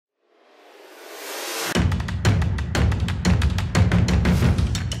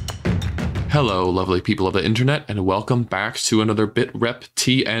Hello, lovely people of the internet, and welcome back to another BITREP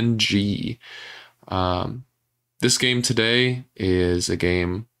TNG. This game today is a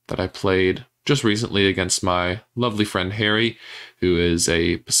game that I played just recently against my lovely friend Harry, who is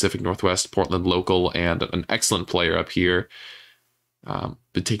a Pacific Northwest Portland local and an excellent player up here.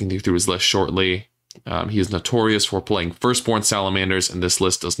 Been taking you through his list shortly. He is notorious for playing Firstborn Salamanders, and this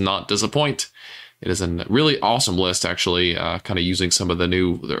list does not disappoint. It is a really awesome list, actually, kind of using some of the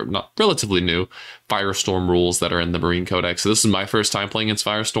new, they're not relatively new, Firestorm rules that are in the Marine Codex. So this is my first time playing against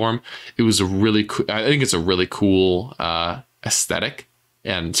Firestorm. It was a really, I think it's a really cool aesthetic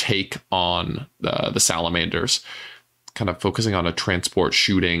and take on the Salamanders, kind of focusing on a transport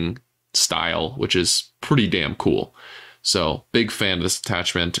shooting style, which is pretty damn cool. So big fan of this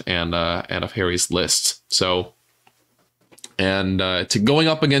attachment and of Harry's list. So. And going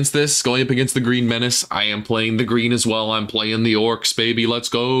up against the green menace, I am playing the green as well. I'm playing the Orks, baby. Let's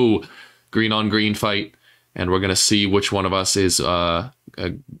go. Green on green fight. And we're going to see which one of us is the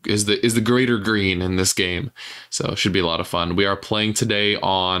greater green in this game. So it should be a lot of fun. We are playing today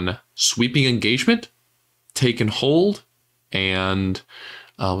on Sweeping Engagement, Take and Hold, and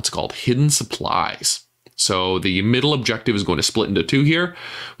what's it called? Hidden Supplies. So the middle objective is going to split into two here.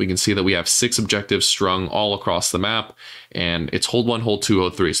 We can see that we have 6 objectives strung all across the map, and it's hold 1, hold 2,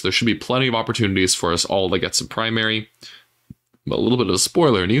 hold 3. So there should be plenty of opportunities for us all to get some primary. But a little bit of a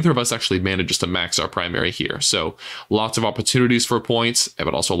spoiler, neither of us actually manages to max our primary here. So lots of opportunities for points,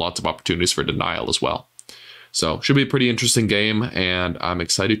 but also lots of opportunities for denial as well. So should be a pretty interesting game, and I'm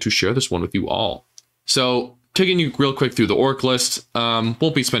excited to share this one with you all. So taking you real quick through the orc list,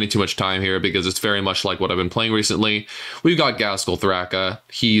 won't be spending too much time here because it's very much like what I've been playing recently. We've got Ghazghkull.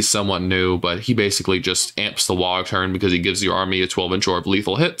 He's somewhat new, but he basically just amps the WoG turn because he gives your army a 12-inch orb of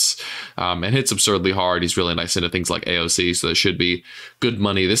lethal hits, and hits absurdly hard. He's really nice into things like AOC, so there should be good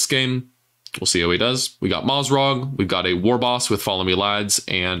money this game. We'll see how he does. We got Mozrog, we've got a War Boss with Follow Me Lads,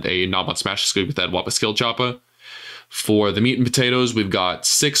 and a Knob on Smash Squid with that Wappa Skill Choppa. For the meat and potatoes, we've got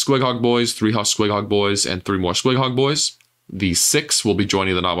 6 Squighog Boys, 3 Husk Squighog Boys, and 3 more Squighog Boys. The 6 will be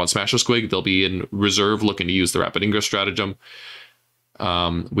joining the Knob on Smasher Squig. They'll be in reserve looking to use the Rapid Ingress stratagem.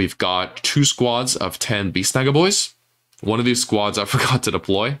 We've got 2 squads of 10 Beastnaga Boys. One of these squads I forgot to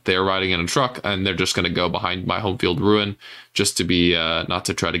deploy. They're riding in a truck, and they're just going to go behind my home field ruin just to be, not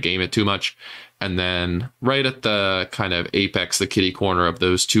to try to game it too much. And then right at the kind of apex, the kitty corner of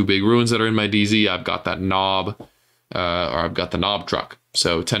those 2 big ruins that are in my DZ, I've got that knob. I've got the knob truck.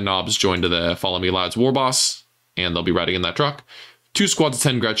 So 10 knobs joined to the Follow Me Lads War Boss, and they'll be riding in that truck. 2 squads of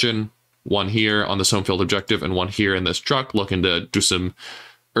 10 Gretchen, 1 here on this home field objective, and 1 here in this truck, looking to do some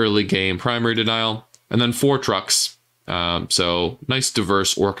early game primary denial. And then 4 trucks. So nice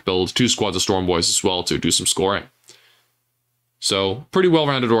diverse orc build. 2 squads of Storm Boys as well to do some scoring. So pretty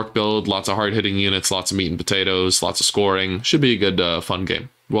well-rounded orc build, lots of hard-hitting units, lots of meat and potatoes, lots of scoring. Should be a good fun game.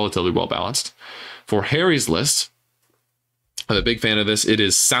 Relatively well-balanced. For Harry's list, I'm a big fan of this. It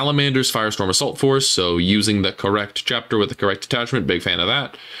is Salamanders Firestorm Assault Force, so using the correct chapter with the correct attachment, big fan of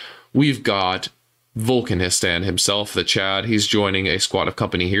that. We've got Vulkan himself, the Chad. He's joining a squad of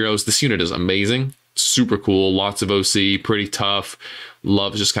company heroes. This unit is amazing, super cool, lots of OC, pretty tough.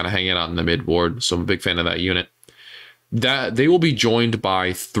 Loves just kind of hanging out in the mid-board, so I'm a big fan of that unit. They will be joined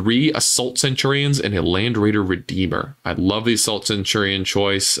by 3 Assault Centurions and a Land Raider Redeemer. I love the Assault Centurion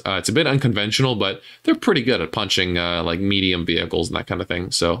choice. It's a bit unconventional, but they're pretty good at punching like medium vehicles and that kind of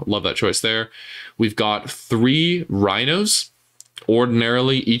thing. So love that choice there. We've got 3 Rhinos.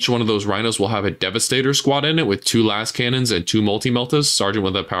 Ordinarily, each one of those Rhinos will have a Devastator squad in it with 2 Las Cannons and 2 Multi-Meltas, Sergeant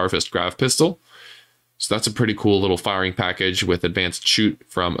with a Power Fist Grav Pistol. So that's a pretty cool little firing package with Advanced Shoot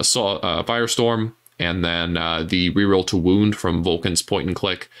from Firestorm. And then the reroll to wound from Vulkan's point and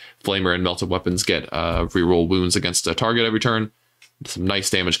click. Flamer and melted weapons get reroll wounds against a target every turn. Some nice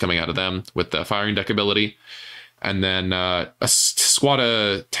damage coming out of them with the firing deck ability. And then a squad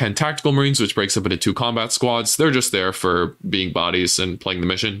of 10 tactical marines, which breaks up into 2 combat squads. They're just there for being bodies and playing the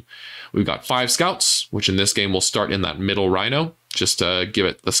mission. We've got 5 scouts, which in this game will start in that middle rhino, just to give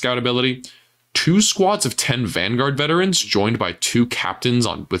it the scout ability. 2 squads of 10 Vanguard veterans, joined by 2 captains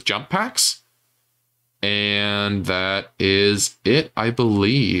with jump packs. And that is it, I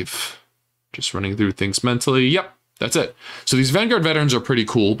believe. Just running through things mentally. Yep, that's it. So these Vanguard veterans are pretty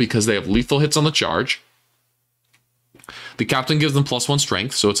cool because they have lethal hits on the charge. The captain gives them +1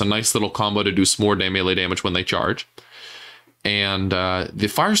 strength, so it's a nice little combo to do some more melee damage when they charge. And the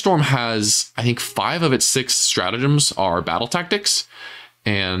Firestorm has, I think, 5 of its 6 stratagems are battle tactics.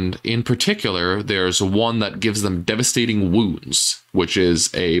 And in particular, there's one that gives them devastating wounds, which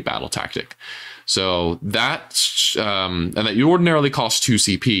is a battle tactic. So that, and that you ordinarily cost 2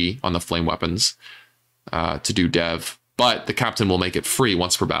 CP on the flame weapons to do dev, but the captain will make it free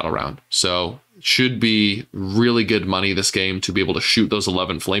once per battle round. So should be really good money this game to be able to shoot those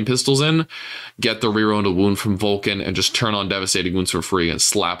 11 flame pistols in, get the reroll a wound from Vulkan, and just turn on devastating wounds for free and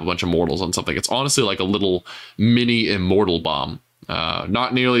slap a bunch of mortals on something. It's honestly like a little mini immortal bomb.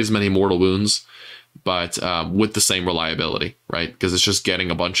 Not nearly as many mortal wounds, but with the same reliability, right? Because it's just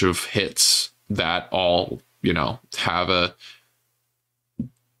getting a bunch of hits that all, you know, have a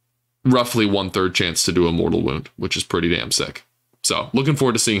roughly 1/3 chance to do a mortal wound, which is pretty damn sick. So looking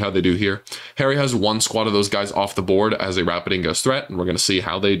forward to seeing how they do here. Harry has one squad of those guys off the board as a rapid ingos threat, and we're going to see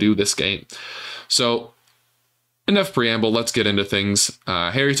how they do this game. So enough preamble, let's get into things.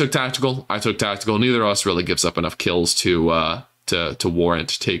 Harry took tactical, I took tactical. Neither of us really gives up enough kills to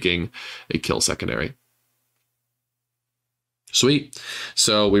warrant taking a kill secondary. Sweet.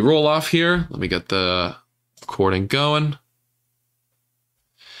 So we roll off here. Let me get the recording going.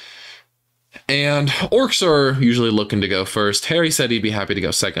 And orcs are usually looking to go first. Harry said he'd be happy to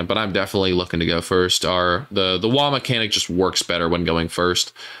go second, but I'm definitely looking to go first. The wall mechanic just works better when going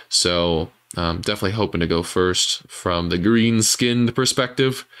first. So definitely hoping to go first from the green-skinned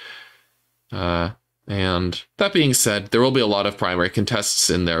perspective. And that being said, there will be a lot of primary contests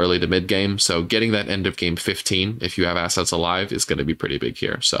in the early to mid game. So getting that end of game 15, if you have assets alive, is going to be pretty big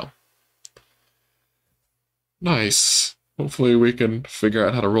here. So nice. Hopefully we can figure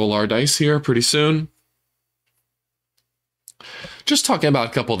out how to roll our dice here pretty soon. Just talking about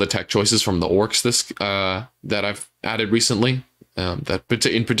a couple of the tech choices from the orcs that I've added recently, that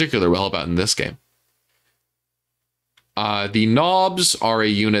in particular will help out in this game. The knobs are a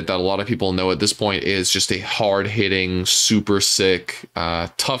unit that a lot of people know at this point is just a hard-hitting, super sick,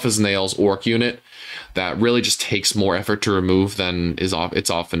 tough as nails orc unit that really just takes more effort to remove than it's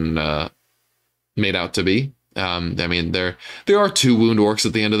often made out to be. I mean, there are 2 wound orcs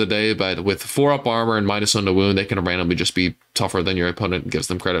at the end of the day, but with 4 up armor and -1 to wound, they can randomly just be tougher than your opponent gives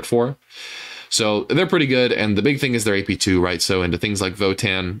them credit for. So they're pretty good, and the big thing is their AP2, right? So into things like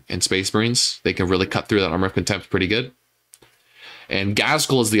Votann and Space Marines, they can really cut through that Armor of Contempt pretty good. And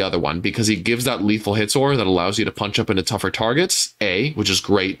Ghazghkull is the other one, because he gives that lethal hits aura that allows you to punch up into tougher targets, which is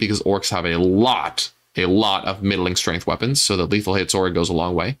great because orcs have a lot of middling strength weapons, so the lethal hits aura goes a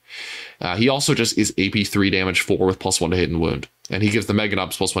long way. He also just is AP3 damage 4 with +1 to hit and wound. And he gives the Mega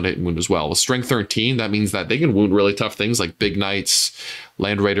Nobs +1 to hit and wound as well. With Strength 13, that means that they can wound really tough things like Big Knights,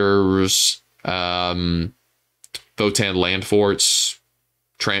 Land Raiders, Votann Land Forts,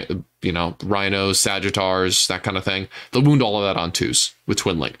 Rhinos, Sagittars, that kind of thing. They'll wound all of that on 2s with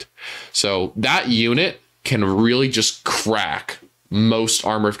Twin Linked. So that unit can really just crack most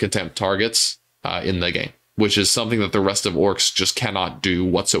Armor of Contempt targets in the game, which is something that the rest of orcs just cannot do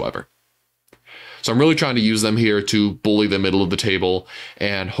whatsoever. So I'm really trying to use them here to bully the middle of the table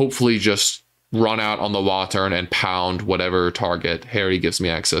and hopefully just run out on the wall turn and pound whatever target Harry gives me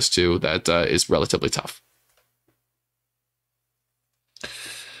access to that is relatively tough.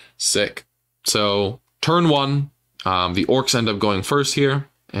 Sick. So turn 1, the orcs end up going first here,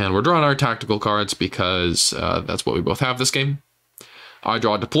 and we're drawing our tactical cards because that's what we both have this game. I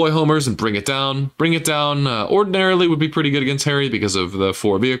draw deploy homers and bring it down. Bring it down ordinarily would be pretty good against Harry because of the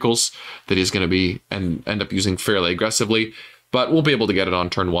 4 vehicles that he's going to be and end up using fairly aggressively, but we'll be able to get it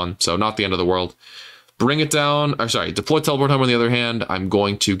on turn 1, so not the end of the world. Bring it down, or sorry, deploy teleport homer on the other hand, I'm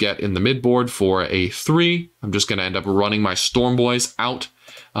going to get in the mid board for a 3. I'm just going to end up running my Storm Boys out.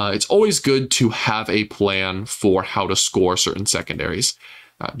 It's always good to have a plan for how to score certain secondaries.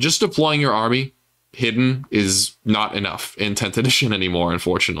 Just deploying your army hidden is not enough in 10th edition anymore,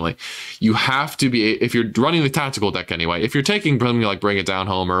 unfortunately. You have to be, if you're running the tactical deck anyway, if you're taking something like Bring It Down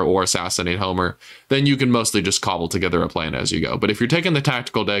Homer or Assassinate Homer, then you can mostly just cobble together a plan as you go. But if you're taking the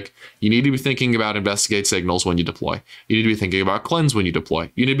tactical deck, you need to be thinking about Investigate Signals when you deploy. You need to be thinking about Cleanse when you deploy.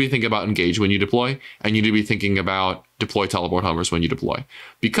 You need to be thinking about Engage when you deploy, and you need to be thinking about Deploy Teleport Homers when you deploy.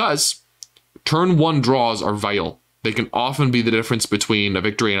 Because turn 1 draws are vital. They can often be the difference between a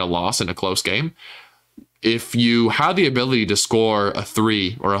victory and a loss in a close game. If you had the ability to score a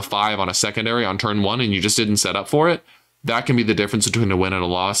 3 or a 5 on a secondary on turn 1 and you just didn't set up for it, that can be the difference between a win and a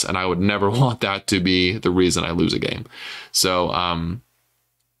loss, and I would never want that to be the reason I lose a game. So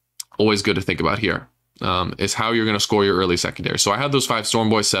always good to think about here is how you're going to score your early secondary. So I had those 5 Storm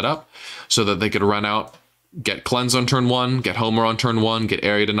Boys set up so that they could run out, get Cleanse on turn 1, get Homer on turn 1, get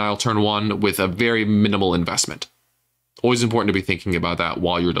Area Denial turn 1 with a very minimal investment. Always important to be thinking about that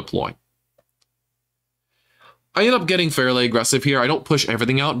while you're deploying. I end up getting fairly aggressive here. I don't push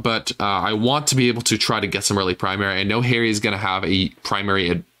everything out, but I want to be able to try to get some early primary. I know Harry is going to have a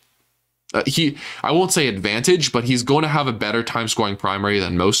primary I won't say advantage, but he's going to have a better time scoring primary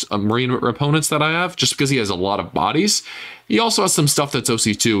than most Marine opponents that I have, just because he has a lot of bodies. He also has some stuff that's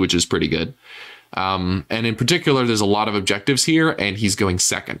OC2, which is pretty good. And in particular, there's a lot of objectives here, and he's going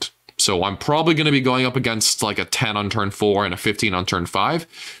second. So I'm probably going to be going up against like a 10 on turn 4 and a 15 on turn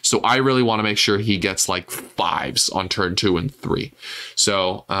 5. So I really want to make sure he gets like 5s on turn 2 and 3.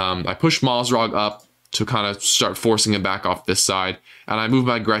 So I push Mozrog up to kind of start forcing him back off this side. And I move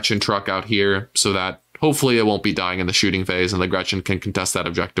my Gretchen truck out here so that hopefully it won't be dying in the shooting phase and the Gretchen can contest that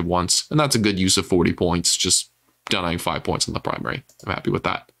objective once. And that's a good use of 40 points, just denying 5 points in the primary. I'm happy with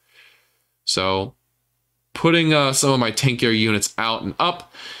that. So putting some of my tankier units out and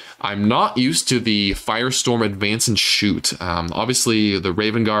up. I'm not used to the Firestorm advance and shoot. Obviously, the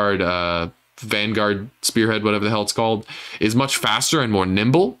Raven Guard, Vanguard, Spearhead, whatever the hell it's called, is much faster and more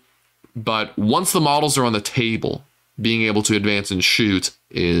nimble. But once the models are on the table, being able to advance and shoot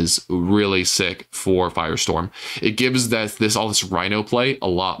is really sick for Firestorm. It gives all this Rhino play a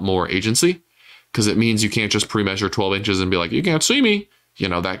lot more agency, because it means you can't just pre-measure 12 inches and be like, you can't see me. You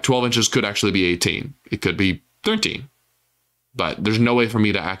know, that 12 inches could actually be 18. It could be 13. But there's no way for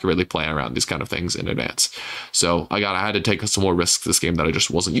me to accurately plan around these kind of things in advance. So I had to take some more risks this game that I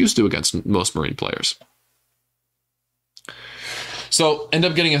just wasn't used to against most Marine players. So end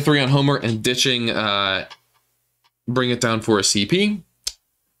up getting a 3 on Homer and ditching, bring it down for a CP.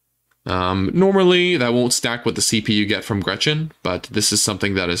 Normally that won't stack with the CP you get from Gretchen, but this is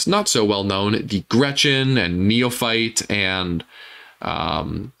something that is not so well known. The Gretchen and Neophyte and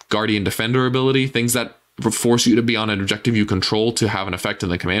Guardian Defender ability, things that force you to be on an objective you control to have an effect in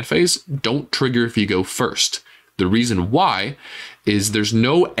the command phase, don't trigger if you go first. The reason why is there's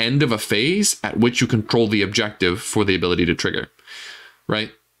no end of a phase at which you control the objective for the ability to trigger,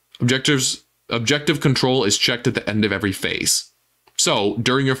 right? Objective control is checked at the end of every phase. So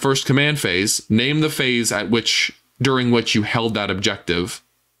during your first command phase, name the phase during which you held that objective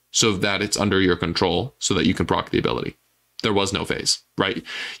so that it's under your control so that you can proc the ability. There was no phase, right?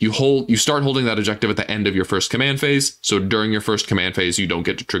 You start holding that objective at the end of your first command phase. So during your first command phase, you don't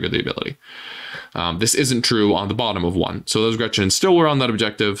get to trigger the ability. This isn't true on the bottom of 1. So those Gretchens still were on that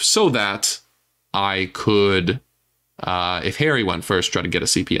objective so that I could, if Harry went first, try to get a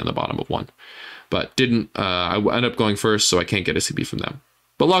CP on the bottom of 1. But didn't, I ended up going first, so I can't get a CP from them.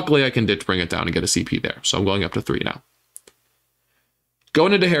 But luckily I can ditch bring it down and get a CP there. So I'm going up to 3 now.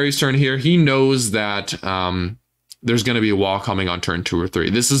 Going into Harry's turn here, he knows that there's going to be a wall coming on turn 2 or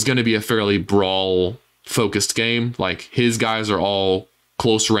 3. This is going to be a fairly brawl-focused game. Like, his guys are all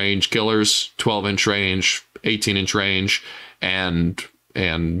close range killers, 12-inch range, 18-inch range, and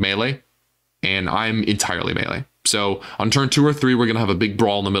melee. And I'm entirely melee. So on turn 2 or 3, we're going to have a big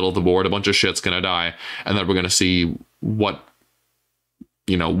brawl in the middle of the board. A bunch of shit's going to die. And then we're going to see what's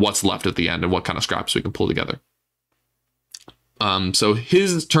left at the end and what kind of scraps we can pull together. So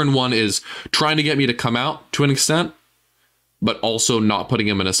his turn 1 is trying to get me to come out to an extent, but also not putting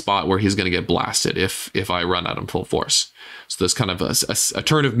him in a spot where he's going to get blasted if I run at him full force. So there's kind of a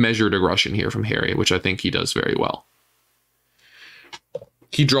turn of measured aggression here from Harry, which I think he does very well.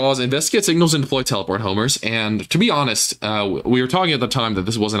 He draws Investigate Signals and Deploy Teleport Homers. And to be honest, we were talking at the time that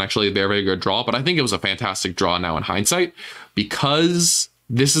this wasn't actually a very, very good draw, but I think it was a fantastic draw now in hindsight, because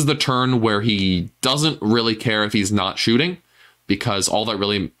this is the turn where he doesn't really care if he's not shooting. Because all that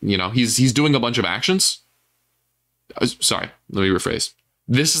really, he's doing a bunch of actions. Sorry, let me rephrase.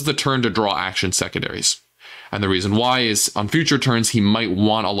 This is the turn to draw action secondaries. And the reason why is on future turns, he might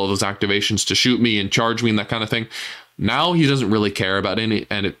want all of those activations to shoot me and charge me and that kind of thing. Now he doesn't really care about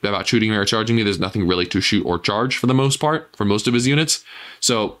about shooting me or charging me. There's nothing really to shoot or charge for the most part, for most of his units.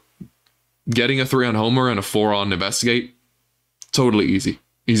 So getting a 3 on Homer and a 4 on Investigate, totally easy.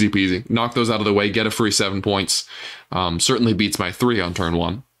 Easy peasy. Knock those out of the way, get a free 7 points. Certainly beats my 3 on turn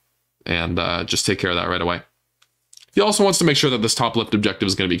 1. And just take care of that right away. He also wants to make sure that this top left objective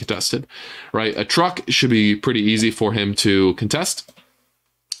is going to be contested, right? A truck should be pretty easy for him to contest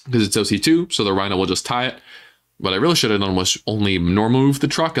because it's OC2, so the Rhino will just tie it. What I really should have done was only normal move the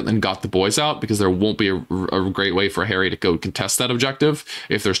truck and then got the boys out, because there won't be a great way for Harry to go contest that objective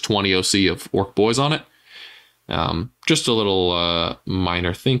if there's 20 OC of Orc boys on it. Just a little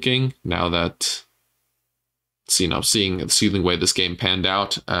minor thinking now that, seeing the way this game panned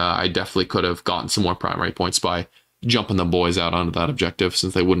out, I definitely could have gotten some more primary points by jumping the boys out onto that objective,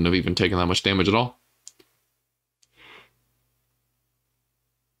 since they wouldn't have even taken that much damage at all.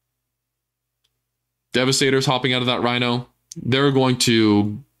 Devastators hopping out of that Rhino. They're going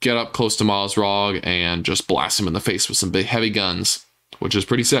to get up close to Mazrog and just blast him in the face with some big heavy guns, which is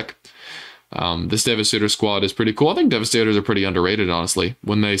pretty sick. This Devastator squad is pretty cool. I think Devastators are pretty underrated, honestly.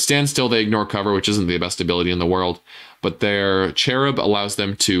 When they stand still, they ignore cover, which isn't the best ability in the world. But their Cherub allows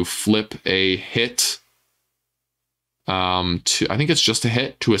them to flip a hit to, I think it's just a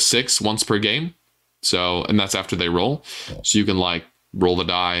hit, to a 6 once per game. So, and that's after they roll. So you can like roll the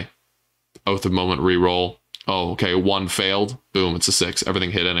die, Oath of Moment reroll. Oh, okay, 1 failed. Boom, it's a 6.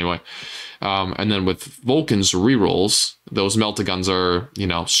 Everything hit anyway. And then with Vulkan's rerolls, those Meltaguns are, you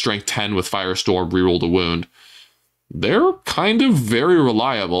know, strength 10 with Firestorm, reroll the wound. They're kind of very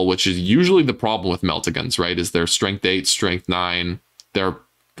reliable, which is usually the problem with Meltaguns, right? Is they're strength 8, strength 9. They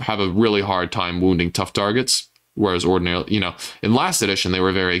have a really hard time wounding tough targets. Whereas ordinarily, you know, in last edition, they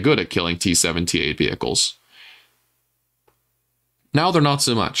were very good at killing T7, T8 vehicles. Now they're not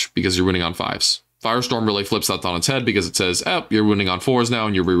so much because you're winning on 5s. Firestorm really flips that on its head because it says, oh, you're winning on 4s now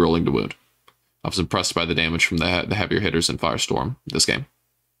and you're rerolling the wound. I was impressed by the damage from the heavier hitters in Firestorm this game.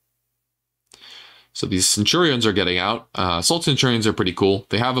 So these Centurions are getting out. Assault Centurions are pretty cool.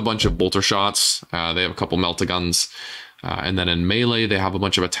 They have a bunch of bolter shots. They have a couple Meltaguns. And then in melee, they have a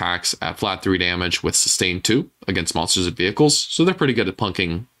bunch of attacks at flat 3 damage with sustain 2 against monsters and vehicles. So they're pretty good at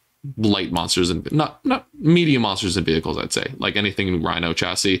punking light monsters and not medium monsters and vehicles, I'd say. Like anything Rhino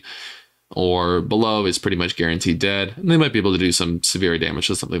chassis or below is pretty much guaranteed dead. And they might be able to do some severe damage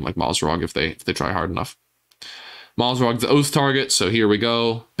to something like Mazrog if they try hard enough. Mazrog's the Oath target, so here we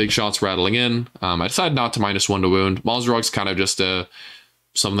go. Big shots rattling in. I decided not to -1 to wound. Mazrog's kind of just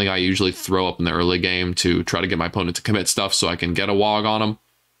something I usually throw up in the early game to try to get my opponent to commit stuff so I can get a wog on him.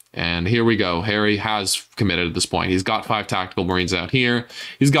 And here we go. Harry has committed at this point. He's got 5 Tactical Marines out here.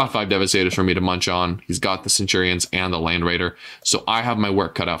 He's got 5 Devastators for me to munch on. He's got the Centurions and the Land Raider. So I have my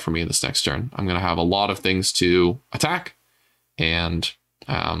work cut out for me in this next turn. I'm going to have a lot of things to attack, and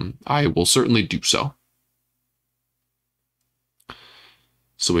I will certainly do so.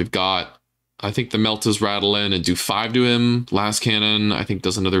 So we've got, I think the Meltas rattle in and do 5 to him. Last Cannon, I think,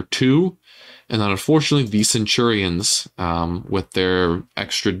 does another 2. And then unfortunately, the Centurions, with their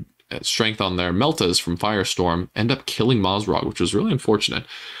extra strength on their Meltas from Firestorm, end up killing Mazrog, which was really unfortunate.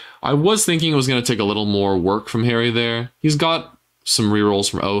 I was thinking it was going to take a little more work from Harry there. He's got some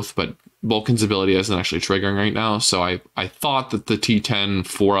rerolls from Oath, but Vulkan's ability isn't actually triggering right now. So I thought that the T10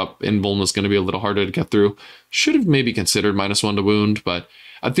 4-up Invuln was going to be a little harder to get through. Should have maybe considered -1 to wound, but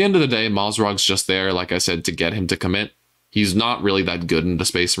at the end of the day, Mazrog's just there, like I said, to get him to commit. He's not really that good into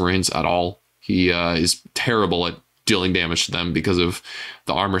Space Marines at all. He is terrible at dealing damage to them because of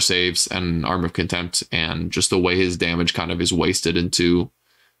the armor saves and Armor of Contempt and just the way his damage kind of is wasted into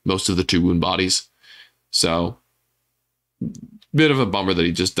most of the 2 wound bodies. So, bit of a bummer that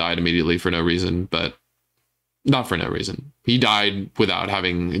he just died immediately for no reason, but not for no reason. He died without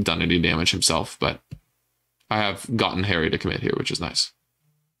having done any damage himself, but I have gotten Harry to commit here, which is nice.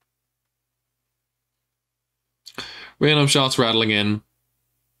 Random shots rattling in.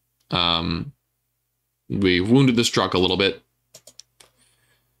 We've wounded this truck a little bit.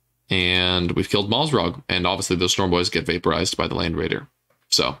 And we've killed Mazrog. And obviously those Storm Boys get vaporized by the Land Raider.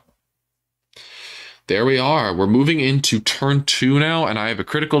 So there we are. We're moving into turn 2 now, and I have a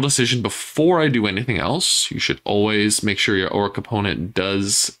critical decision before I do anything else. You should always make sure your Orc opponent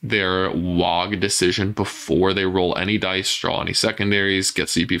does their WOG decision before they roll any dice, draw any secondaries, get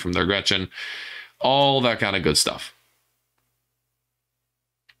CP from their Gretchen, all that kind of good stuff.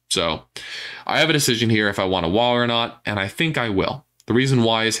 So I have a decision here if I want to wall or not, and I think I will. The reason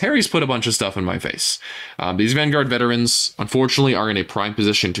why is Harry's put a bunch of stuff in my face. These Vanguard veterans, unfortunately, are in a prime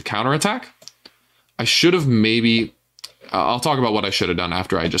position to counterattack. I should have maybe... I'll talk about what I should have done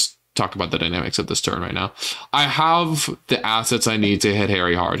after I just talk about the dynamics of this turn right now. I have the assets I need to hit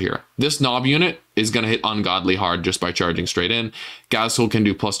Harry hard here. This Knob unit is going to hit ungodly hard just by charging straight in. Ghazghkull can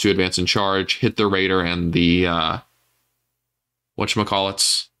do +2 advance and charge, hit the Raider and the...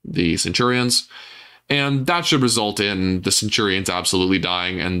 whatchamacallits? The Centurions, and that should result in the Centurions absolutely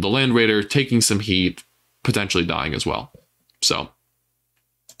dying and the Land Raider taking some heat, potentially dying as well. So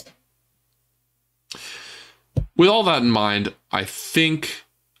with all that in mind, I think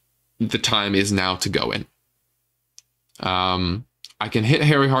the time is now to go in. I can hit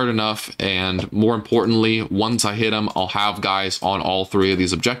Harry hard enough, and more importantly, once I hit him, I'll have guys on all 3 of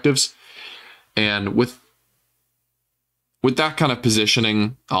these objectives, and with that kind of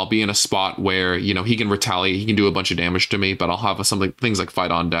positioning, I'll be in a spot where, you know, he can retaliate, he can do a bunch of damage to me, but I'll have things like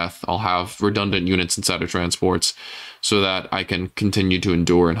Fight on Death. I'll have redundant units inside of transports so that I can continue to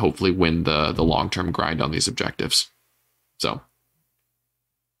endure and hopefully win the long-term grind on these objectives. So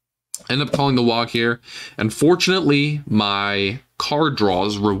End up calling the Wog here. And fortunately, my card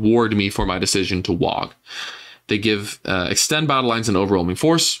draws reward me for my decision to Wog. They give extend battle lines and overwhelming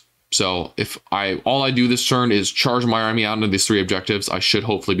force. So if all I do this turn is charge my army out into these 3 objectives, I should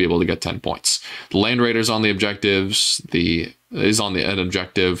hopefully be able to get 10 points. The Land Raiders on the objectives, an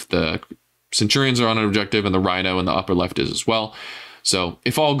objective, the Centurions are on an objective, and the Rhino in the upper left is as well. So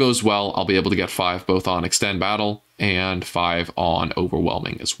if all goes well, I'll be able to get 5 both on extend battle and 5 on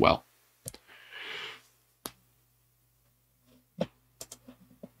overwhelming as well.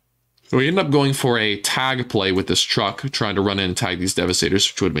 We ended up going for a tag play with this truck, trying to run in and tag these Devastators,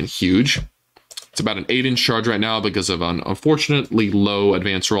 which would have been huge. It's about an 8-inch charge right now because of an unfortunately low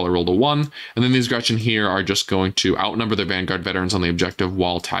advance roll. I rolled a 1. And then these Gretchen here are just going to outnumber their Vanguard veterans on the objective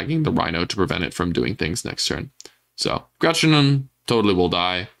while tagging the Rhino to prevent it from doing things next turn. So Gretchen totally will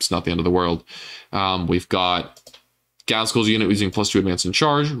die. It's not the end of the world. We've got Ghazghkull's unit using +2 advance and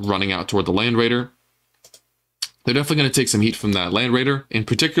charge, running out toward the Land Raider. They're definitely going to take some heat from that Land Raider. In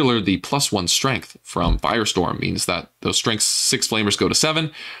particular, the +1 strength from Firestorm means that those strength 6 flamers go to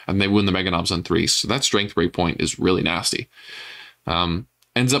 7, and they win the Mega Knobs on 3. So that strength breakpoint is really nasty.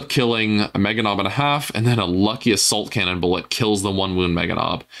 Ends up killing a Mega Knob and a half, and then a lucky assault cannon bullet kills the 1 wound Mega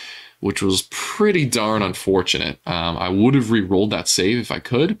Knob, which was pretty darn unfortunate. I would have re-rolled that save if I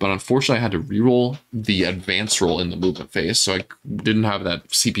could, but unfortunately I had to re-roll the advance roll in the movement phase, so I didn't have that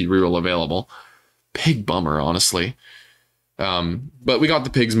CP re-roll available. Big bummer, honestly. But we got the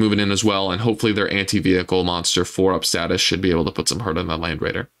pigs moving in as well, and hopefully their anti-vehicle monster 4-up status should be able to put some hurt on that Land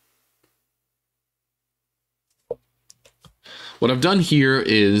Raider. What I've done here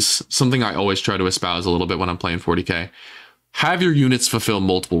is something I always try to espouse a little bit when I'm playing 40k. Have your units fulfill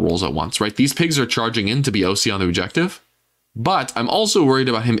multiple roles at once, right? These pigs are charging in to be OC on the objective, but I'm also worried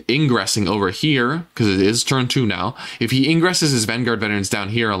about him ingressing over here, because it is turn 2 now. If he ingresses his Vanguard veterans down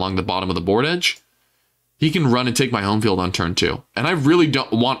here along the bottom of the board edge, he can run and take my home field on turn 2. And I really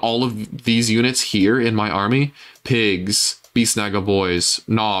don't want all of these units here in my army. Pigs, Beast Naga Boys,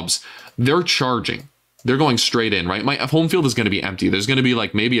 Knobs, they're charging. They're going straight in, right? My home field is going to be empty. There's going to be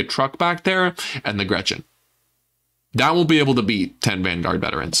like maybe a truck back there and the Gretchen. That won't be able to beat 10 Vanguard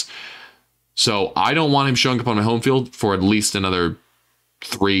veterans. So I don't want him showing up on my home field for at least another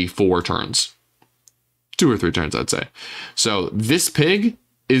 3-4 turns. 2 or 3 turns, I'd say. So this pig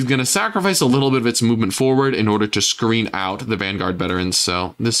is going to sacrifice a little bit of its movement forward in order to screen out the Vanguard veterans.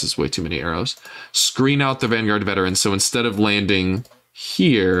 So this is way too many arrows. Screen out the Vanguard veterans. So instead of landing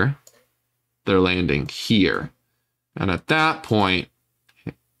here, they're landing here. And at that point,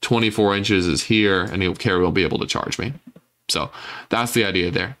 24 inches is here, and Carry will be able to charge me. So that's the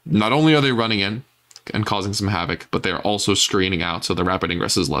idea there. Not only are they running in and causing some havoc, but they're also screening out, so the rapid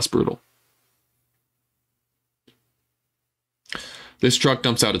ingress is less brutal. This truck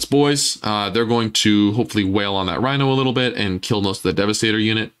dumps out its boys. They're going to hopefully wail on that Rhino a little bit and kill most of the Devastator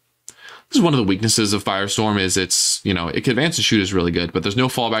unit. This is one of the weaknesses of Firestorm is it's, you know, it can advance and shoot is really good, but there's no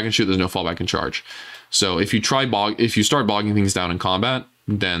fallback and shoot, there's no fallback and charge. So if you start bogging things down in combat,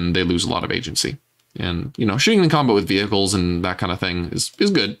 then they lose a lot of agency. And, you know, shooting in combat with vehicles and that kind of thing is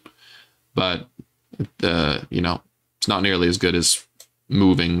good, but, you know, it's not nearly as good as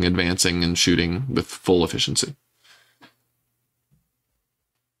moving, advancing, and shooting with full efficiency.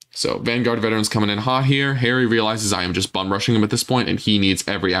 So Vanguard veterans coming in hot here. Harry realizes I am just bum rushing him at this point, and he needs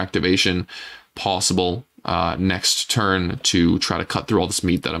every activation possible next turn to try to cut through all this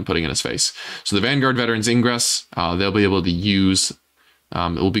meat that I'm putting in his face. So the Vanguard veterans ingress, they'll be able to use,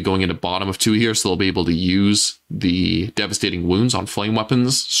 it will be going into bottom of 2 here, so they'll be able to use the devastating wounds on flame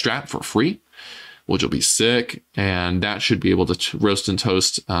weapons strat for free, which will be sick, and that should be able to roast and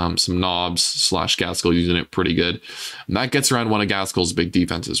toast some Knobs / Ghazghkull using it pretty good. And that gets around one of Ghazghkull's big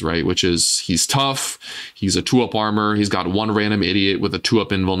defenses, right? Which is he's tough, he's a 2-up armor, he's got one random idiot with a 2-up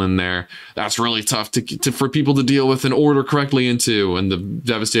invuln in there. That's really tough for people to deal with and order correctly into. And the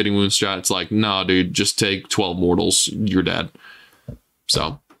devastating wound strat, it's like, nah, dude, just take 12 mortals, you're dead.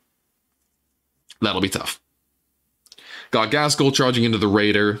 So that'll be tough. Got Ghazghkull charging into the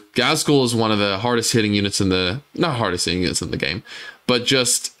Raider. Ghazghkull is one of the hardest hitting units in the, not hardest hitting units in the game, but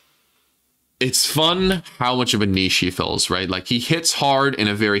just, it's fun how much of a niche he fills, right? Like he hits hard in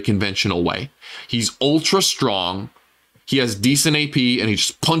a very conventional way. He's ultra strong. He has decent AP and he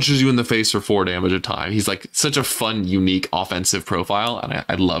just punches you in the face for 4 damage a time. He's like such a fun, unique offensive profile. And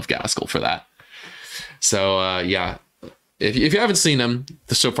I love Ghazghkull for that. So yeah, if you haven't seen him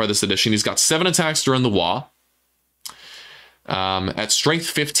so far this edition, he's got 7 attacks during the WA. At strength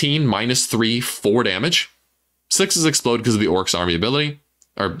 15, -3, 4 damage. 6 is explode because of the Orks army ability,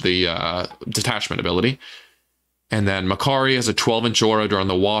 or the detachment ability. And then Makari has a 12-inch aura during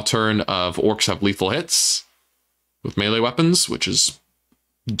the Wa turn of Orks have lethal hits with melee weapons, which is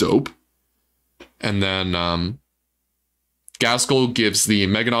dope. And then Ghazghkull gives the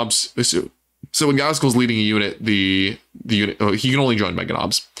Meganobs. So when Ghazghkull's leading a unit, the unit he can only join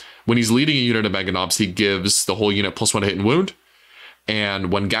Meganobs. When he's leading a unit of Meganobs, he gives the whole unit +1 to hit and wound.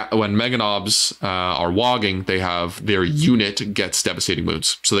 And when Meganobs are wogging, they have their unit gets devastating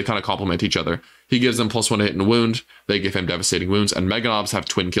wounds. So they kind of complement each other. He gives them +1 to hit and wound. They give him devastating wounds. And Meganobs have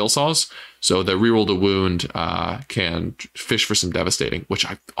twin kill saws. So the reroll to wound can fish for some devastating, which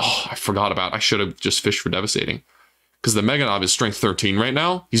I forgot about. I should have just fished for devastating. Because the Meganob is strength 13 right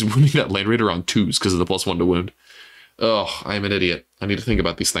now. He's wounding that Land Raider on 2s because of the +1 to wound. Oh, I am an idiot. I need to think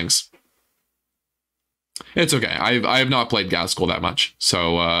about these things. It's okay. I have not played Ghazghkull that much.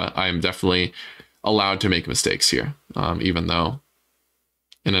 So I am definitely allowed to make mistakes here. Even though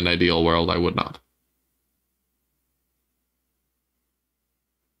in an ideal world, I would not.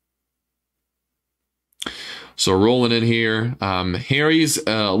 So rolling in here, Harry's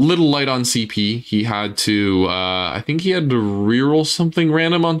a little light on CP. He had to, I think he had to reroll something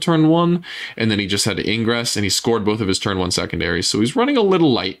random on turn 1, and then he just had to ingress, and he scored both of his turn 1 secondaries. So he's running a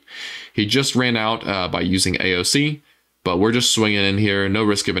little light. He just ran out by using AOC, but we're just swinging in here. No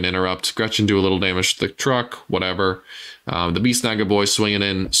risk of an interrupt. Gretchen do a little damage to the truck, whatever. The Beast Naga boys swing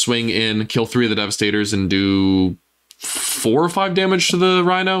in, kill 3 of the Devastators, and do 4 or 5 damage to the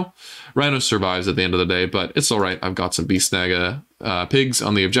Rhino. Rhino survives at the end of the day, but it's all right. I've got some Beast Naga pigs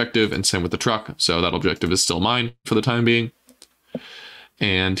on the objective, and same with the truck, so that objective is still mine for the time being.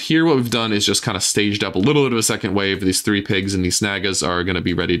 And here what we've done is just kind of staged up a little bit of a second wave. These 3 pigs and these Snagas are going to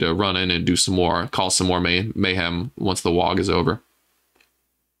be ready to run in and do some more, cause some more mayhem once the WOG is over.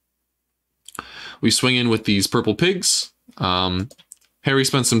 We swing in with these purple pigs. Harry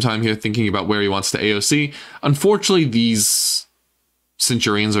spends some time here thinking about where he wants to AOC. Unfortunately, these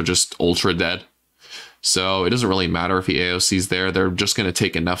Centurions are just ultra dead. So it doesn't really matter if he AOC's there. They're just going to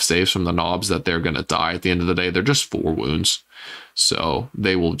take enough saves from the knobs that they're going to die at the end of the day. They're just 4 wounds. So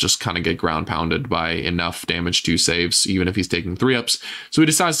they will just kind of get ground pounded by enough damage to saves, even if he's taking 3-ups. So he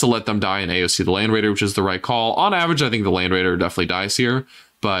decides to let them die and AOC the Land Raider, which is the right call. On average, I think the Land Raider definitely dies here.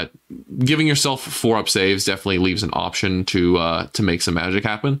 But giving yourself 4-up saves definitely leaves an option to make some magic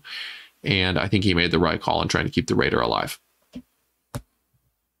happen. And I think he made the right call in trying to keep the Raider alive.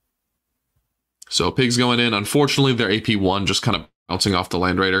 So pigs going in. Unfortunately, their AP1 just kind of bouncing off the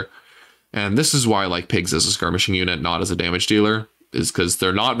Land Raider. And this is why I like pigs as a skirmishing unit, not as a damage dealer, is because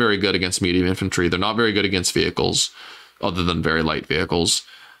they're not very good against medium infantry. They're not very good against vehicles, other than very light vehicles.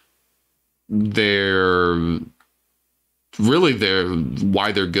 Why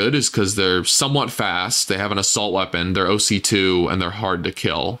they're good is because they're somewhat fast. They have an assault weapon. They're OC2 and they're hard to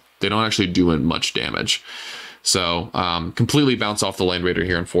kill. They don't actually do much damage. So completely bounce off the Land Raider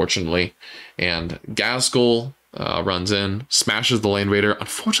here, unfortunately. And Ghazghkull runs in, smashes the Land Raider.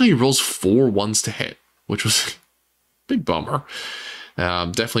 Unfortunately, he rolls 4 ones to hit, which was a big bummer.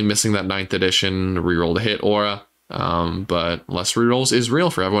 Definitely missing that 9th edition reroll to hit aura. But less rerolls is real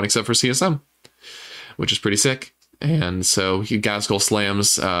for everyone except for CSM, which is pretty sick. And so Ghazghkull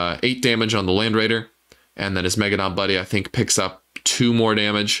slams 8 damage on the Land Raider. And then his Meganob buddy, I think, picks up 2 more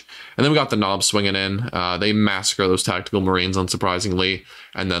damage. And then we got the knobs swinging in. They massacre those tactical marines, unsurprisingly.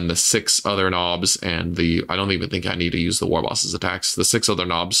 And then the 6 other knobs and I don't even think I need to use the war boss's attacks. The 6 other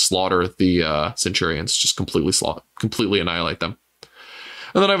knobs slaughter the Centurions, just completely annihilate them.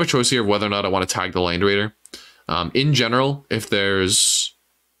 And then I have a choice here of whether or not I want to tag the Land Raider. In general, if there's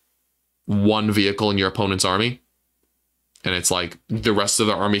 1 vehicle in your opponent's army, and it's like the rest of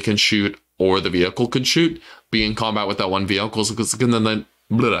the army can shoot or the vehicle could shoot, be in combat with that 1 vehicle, because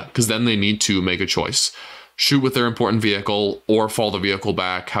then they need to make a choice. Shoot with their important vehicle or fall the vehicle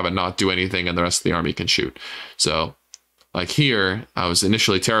back, have it not do anything, and the rest of the army can shoot. So, like here, I was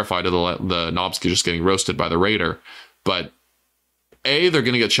initially terrified of the knobs just getting roasted by the Raider, but A, they're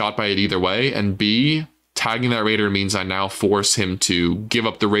going to get shot by it either way, and B, tagging that Raider means I now force him to give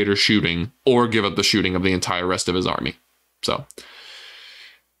up the Raider shooting or give up the shooting of the entire rest of his army. So,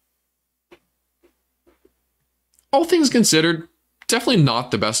 all things considered, definitely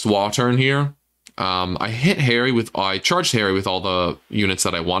not the best Wa turn here. I charged Harry with all the units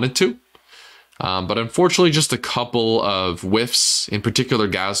that I wanted to. But unfortunately, just a couple of whiffs, in particular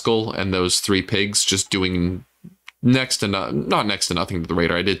Ghazghkull and those 3 pigs just doing not next to nothing to the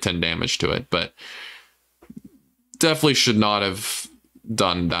Raider. I did 10 damage to it, but definitely should not have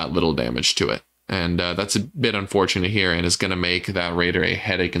done that little damage to it. And that's a bit unfortunate here and is going to make that Raider a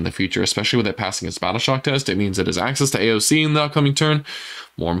headache in the future, especially with it passing its Battle Shock test. It means it has access to AOC in the upcoming turn.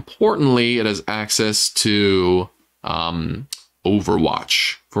 More importantly, it has access to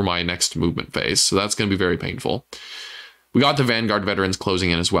Overwatch for my next movement phase. So that's going to be very painful. We got the Vanguard veterans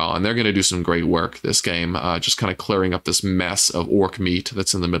closing in as well, and they're going to do some great work this game, just kind of clearing up this mess of orc meat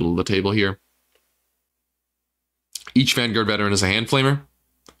that's in the middle of the table here. Each Vanguard veteran is a hand flamer.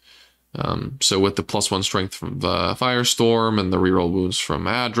 So with the +1 strength from the Firestorm and the reroll wounds from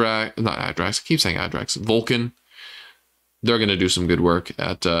Vulkan, they're going to do some good work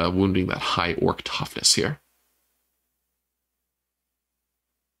at wounding that high orc toughness here.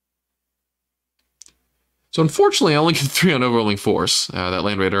 So unfortunately, I only get 3 on overwhelming force. That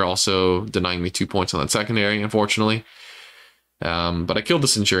Land Raider also denying me 2 points on that secondary, unfortunately. But I killed the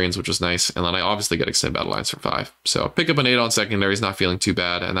Centurions, which was nice, and then I obviously get Extended Battle Lines for 5. So pick up an 8 on secondaries, not feeling too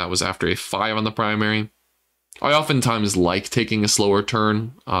bad, and that was after a 5 on the primary. I oftentimes like taking a slower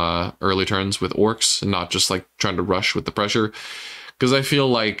turn, early turns with Orks, and not just like trying to rush with the pressure, because I feel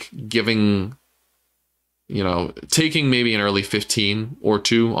like giving, you know, taking maybe an early 15 or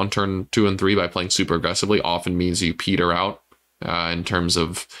 2 on turn 2 and 3 by playing super aggressively often means you peter out in terms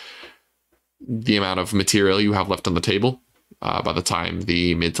of the amount of material you have left on the table. By the time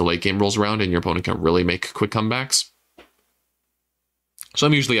the mid to late game rolls around and your opponent can really make quick comebacks. So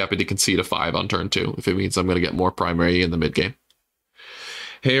I'm usually happy to concede a 5 on turn 2 if it means I'm going to get more primary in the mid game.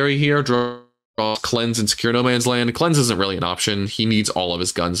 Harry here draws Cleanse and Secure No Man's Land. Cleanse isn't really an option. He needs all of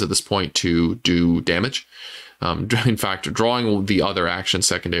his guns at this point to do damage. In fact, drawing the other action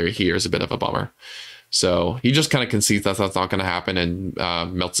secondary here is a bit of a bummer. So he just kind of concedes that that's not going to happen and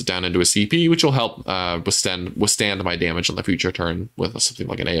melts it down into a CP, which will help withstand my damage on the future turn with something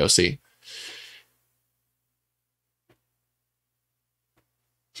like an AOC.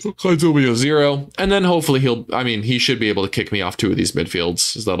 So Cleanse will be a 0, and then hopefully he should be able to kick me off 2 of these midfields,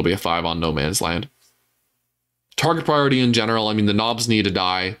 so that'll be a 5 on No Man's Land. Target priority in general, I mean, the knobs need to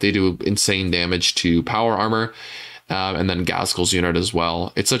die. They do insane damage to power armor. And then Ghazghkull's unit as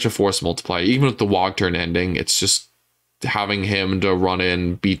well. It's such a force multiplier. Even with the Wog turn ending, it's just having him to run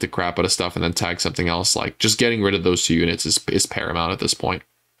in, beat the crap out of stuff, and then tag something else. Like, just getting rid of those 2 units is paramount at this point.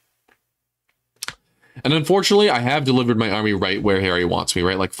 And unfortunately, I have delivered my army right where Harry wants me,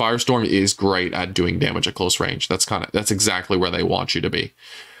 right? Like, Firestorm is great at doing damage at close range. That's exactly where they want you to be.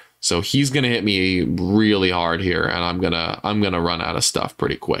 So he's gonna hit me really hard here, and I'm gonna run out of stuff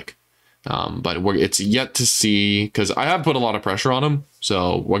pretty quick. But it's yet to see, because I have put a lot of pressure on him,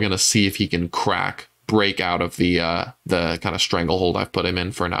 so we're going to see if he can break out of the kind of stranglehold I've put him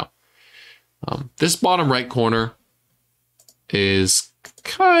in for now. This bottom right corner is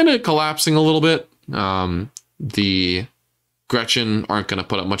kind of collapsing a little bit. The Gretchen aren't going to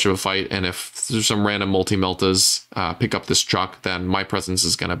put up much of a fight, and if there's some random multi-meltas pick up this truck, then my presence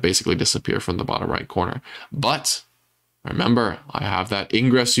is going to basically disappear from the bottom right corner. But remember, I have that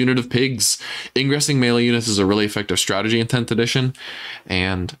ingress unit of pigs. Ingressing melee units is a really effective strategy in 10th edition,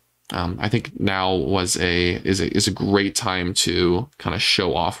 and I think now is a great time to kind of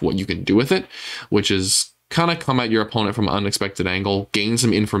show off what you can do with it, which is kind of come at your opponent from an unexpected angle, gain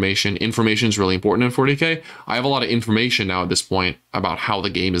some information. Information is really important in 40k. I have a lot of information now at this point about how the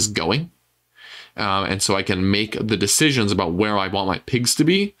game is going, and so I can make the decisions about where I want my pigs to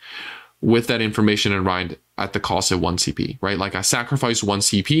be with that information in mind at the cost of 1 CP, right? Like I sacrifice 1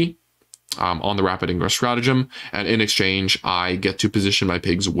 CP on the rapid ingress stratagem, and in exchange, I get to position my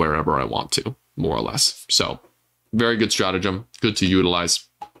pigs wherever I want to, more or less. So very good stratagem, good to utilize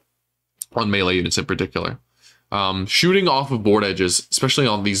on melee units in particular. Shooting off of board edges, especially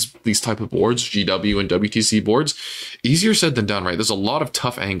on these type of boards, GW and WTC boards, easier said than done, right? There's a lot of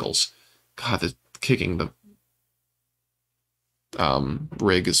tough angles. God, the kicking the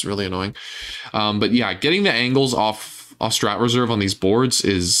rig is really annoying. But yeah, getting the angles off strat reserve on these boards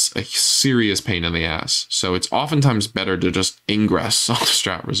is a serious pain in the ass. So it's oftentimes better to just ingress off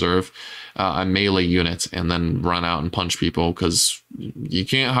strat reserve a melee unit and then run out and punch people, because you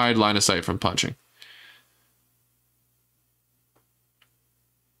can't hide line of sight from punching.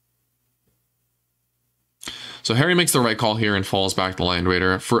 So Harry makes the right call here and falls back the Land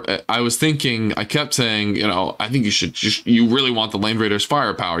Raider. I kept saying, you know, I think you really want the Land Raider's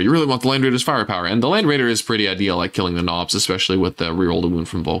firepower. You really want the Land Raider's firepower. And the Land Raider is pretty ideal at killing the knobs, especially with the reroll the wound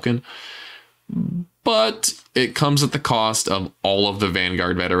from Vulkan. But it comes at the cost of all of the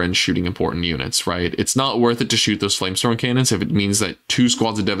Vanguard veterans shooting important units, right? It's not worth it to shoot those Flamestorm cannons if it means that 2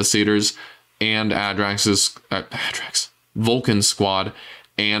 squads of Devastators and Vulkan's squad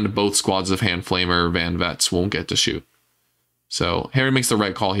and both squads of Hand Flamer Van Vets won't get to shoot. So Harry makes the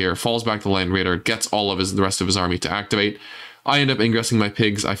right call here, falls back the Land Raider, gets all of the rest of his army to activate. I end up ingressing my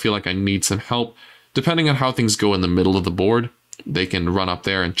pigs. I feel like I need some help. Depending on how things go in the middle of the board, they can run up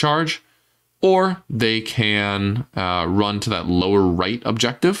there and charge. or they can run to that lower right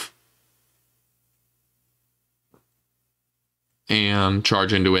objective and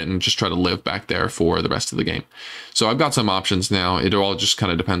charge into it and just try to live back there for the rest of the game. So I've got some options now. It all just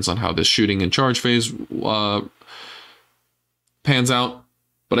kind of depends on how this shooting and charge phase pans out.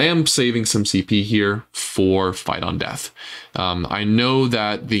 But I am saving some CP here for Fight on Death. I know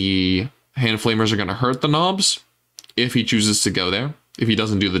that the Hand Flamers are going to hurt the knobs if he chooses to go there. If he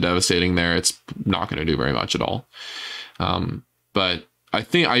doesn't do the devastating there, it's not going to do very much at all. But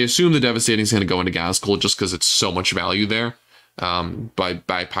I assume the devastating is going to go into Ghazghkull just because it's so much value there. By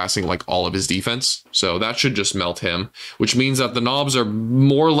bypassing like all of his defense. So that should just melt him, which means that the knobs are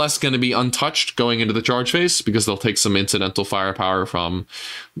more or less going to be untouched going into the charge phase because they'll take some incidental firepower from,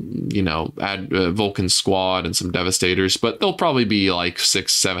 you know, Vulkan's squad and some devastators, but there'll probably be like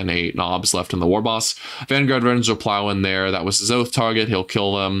 6, 7, 8 knobs left in the war boss. Vanguard Veterans will plow in there. That was his oath target. He'll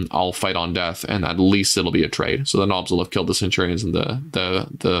kill them. I'll fight on death, and at least it'll be a trade. So the knobs will have killed the Centurions and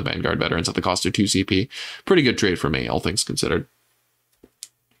the Vanguard Veterans at the cost of 2 CP. Pretty good trade for me, all things considered.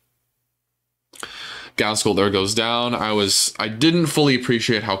 Ghazghkull there goes down. I didn't fully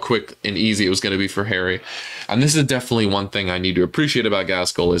appreciate how quick and easy it was going to be for Harry. And this is definitely one thing I need to appreciate about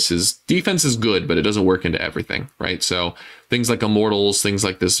Ghazghkull is his defense is good, but it doesn't work into everything, right? So things like Immortals, things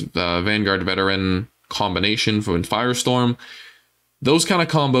like this Vanguard Veteran combination from Firestorm, those kind of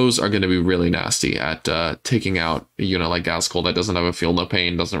combos are going to be really nasty at taking out a unit like Ghazghkull that doesn't have a Feel No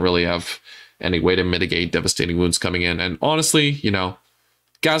Pain, doesn't really have any way to mitigate devastating wounds coming in. And honestly, you know,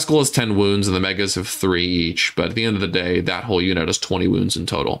 Ghazghkull has 10 wounds and the Megas have 3 each, but at the end of the day, that whole unit has 20 wounds in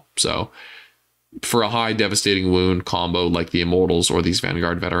total. So for a high devastating wound combo like the Immortals or these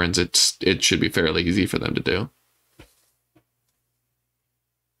Vanguard Veterans, it should be fairly easy for them to do.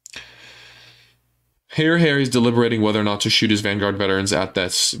 Here, Harry's deliberating whether or not to shoot his Vanguard Veterans at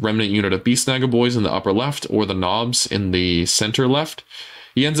that remnant unit of Beast Naga Boys in the upper left or the knobs in the center left.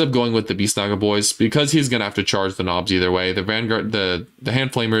 He ends up going with the Beast Naga Boys because he's going to have to charge the knobs either way. The Vanguard, the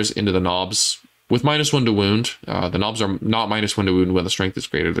Hand Flamers into the knobs with -1 to wound. The knobs are not -1 to wound when the strength is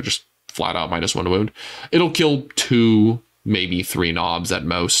greater. They're just flat out -1 to wound. It'll kill 2, maybe 3 knobs at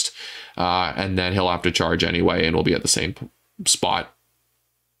most. And then he'll have to charge anyway and we'll be at the same spot.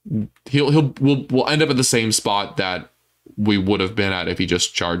 We'll end up at the same spot that we would have been at if he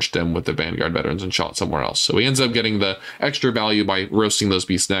just charged them with the Vanguard Veterans and shot somewhere else. So he ends up getting the extra value by roasting those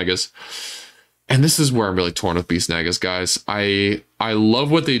Beast Nagas. And this is where I'm really torn with Beast Nagas, guys. I love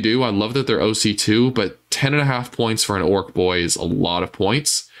what they do. I love that they're OC2, but 10.5 points for an Orc boy is a lot of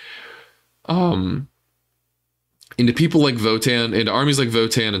points. Into people like Votann, into armies like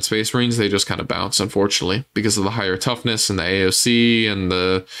Votann and Space Marines, they just kind of bounce, unfortunately, because of the higher toughness and the AOC and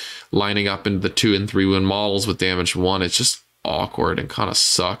the lining up into the 2 and 3 wound models with damage 1. It's just awkward and kind of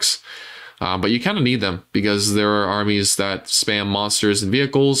sucks. But you kind of need them because there are armies that spam monsters and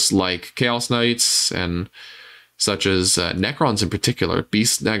vehicles like Chaos Knights and such as Necrons in particular.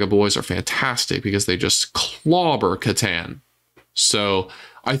 Beast Naga Boys are fantastic because they just clobber Catan. So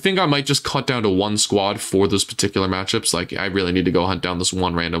I think I might just cut down to 1 squad for those particular matchups. Like, I really need to go hunt down this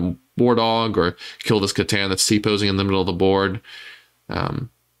one random War Dog or kill this Catan that's T-posing in the middle of the board.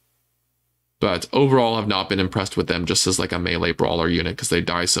 But overall, I've not been impressed with them just as like a melee brawler unit because they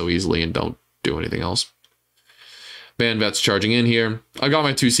die so easily and don't do anything else. Van Vet's charging in here. I got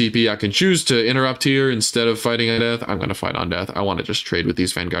my 2 CP. I can choose to interrupt here instead of fighting on death. I'm going to fight on death. I want to just trade with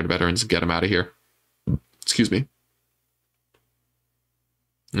these Vanguard Veterans and get them out of here. Excuse me.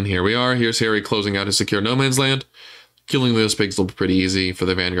 And here we are. Here's Harry closing out his secure no man's land. Killing those pigs will be pretty easy for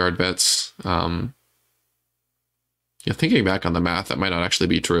the Vanguard vets. Yeah, thinking back on the math, that might not actually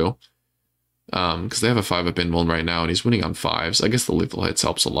be true. Because they have a 5-up invuln right now, and he's winning on 5s. I guess the lethal hits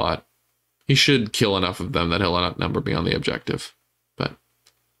helps a lot. He should kill enough of them that he'll outnumber me on the objective. But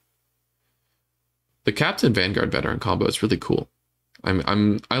the Captain Vanguard Veteran combo is really cool.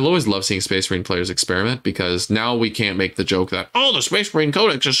 I'll always love seeing Space Marine players experiment because now we can't make the joke that, oh, the Space Marine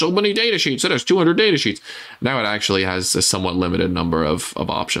Codex has so many data sheets, it has 200 data sheets. Now it actually has a somewhat limited number of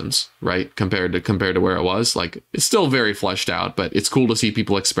options, right? Compared to where it was. Like, it's still very fleshed out, but it's cool to see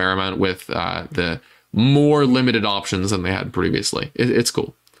people experiment with the more limited options than they had previously. It's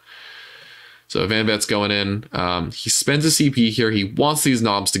cool. So Van Vet's going in. He spends a CP here. He wants these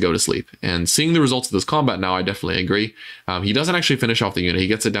knobs to go to sleep. And seeing the results of this combat now, I definitely agree. He doesn't actually finish off the unit. He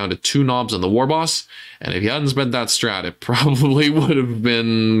gets it down to 2 knobs on the war boss. And if he hadn't spent that strat, it probably would have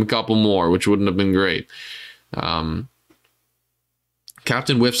been a couple more, which wouldn't have been great. Captain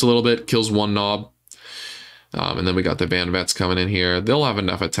whiffs a little bit, kills 1 knob. And then we got the Van Vets coming in here. They'll have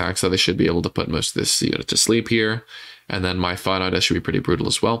enough attacks, so they should be able to put most of this unit to sleep here. And then my Finite should be pretty brutal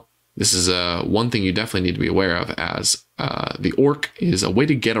as well. This is one thing you definitely need to be aware of, as the Orc is a way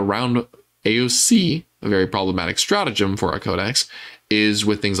to get around AOC, a very problematic stratagem for our codex, is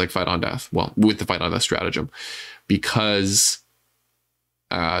with things like fight on death. Well, with the fight on death stratagem, because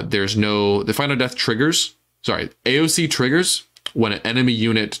the fight on death triggers, AOC triggers when an enemy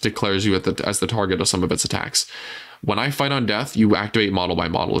unit declares you as the target of some of its attacks. When I fight on death, you activate model by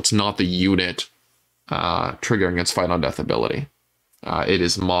model. It's not the unit triggering its fight on death ability. It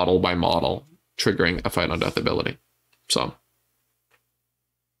is model by model triggering a fight on death ability. So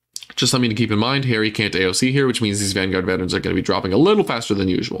just something to keep in mind. Harry can't AOC here, which means these Vanguard veterans are going to be dropping a little faster than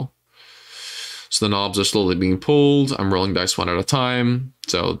usual. So the knobs are slowly being pulled. I'm rolling dice one at a time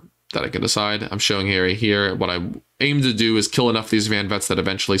so that I can decide. I'm showing Harry here. What I aim to do is kill enough of these Van Vets that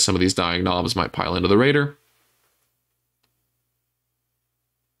eventually some of these dying knobs might pile into the Raider.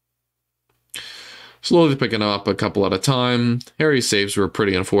 Slowly picking up a couple at a time. Harry's saves were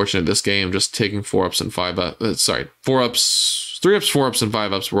pretty unfortunate this game, just taking 4-ups and 5-ups. 4-ups, 3-ups, 4-ups, and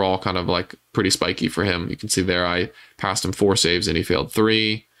 5-ups were all kind of like pretty spiky for him. You can see there I passed him 4 saves and he failed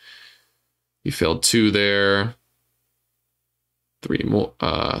 3. He failed 2 there. 3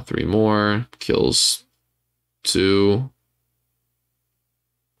 more. Kills 2.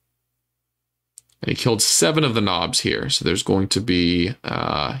 And he killed 7 of the knobs here. So there's going to be,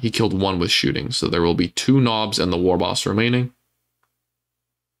 he killed 1 with shooting. So there will be 2 knobs and the war boss remaining.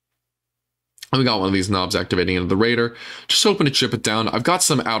 And we got one of these knobs activating into the Raider. Just hoping to chip it down. I've got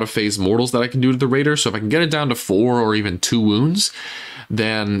some out of phase mortals that I can do to the Raider. So if I can get it down to 4 or even 2 wounds,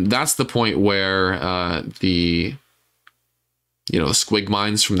 then that's the point where the squig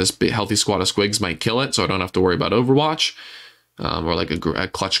mines from this healthy squad of squigs might kill it. So I don't have to worry about Overwatch. Or like a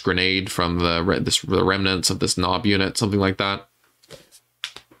clutch grenade from the remnants of this knob unit, something like that.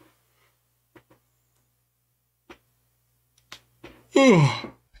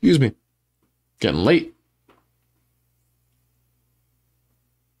 Oh, excuse me. Getting late.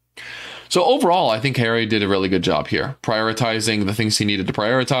 So overall, I think Harry did a really good job here, prioritizing the things he needed to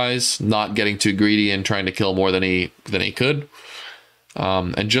prioritize, not getting too greedy and trying to kill more than he could,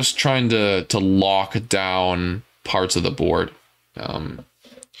 and just trying to lock down parts of the board.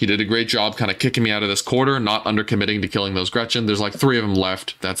 He did a great job kind of kicking me out of this quarter, not undercommitting to killing those Gretchen. There's like 3 of them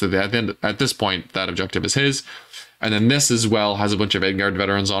left. That's at this point, that objective is his. And then this as well has a bunch of Vanguard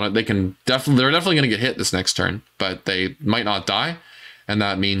veterans on it. They're definitely going to get hit this next turn, but they might not die. And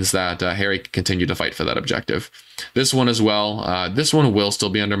that means that Harry can continue to fight for that objective. This one as well. This one will still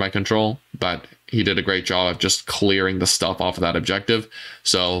be under my control, but he did a great job of just clearing the stuff off of that objective.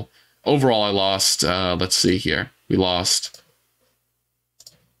 So overall, I lost, let's see here. We lost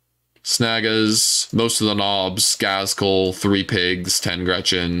Snaggas, most of the knobs, Ghazghkull, 3 pigs, 10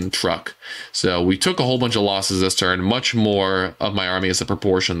 Gretchen, truck. So we took a whole bunch of losses this turn, much more of my army as a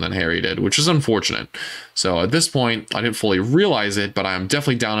proportion than Harry did, which is unfortunate. So at this point, I didn't fully realize it, but I'm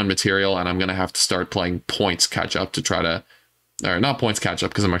definitely down on material, and I'm going to have to start playing points catch up to try to, or not points catch up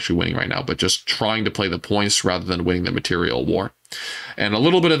because I'm actually winning right now, but just trying to play the points rather than winning the material war. And a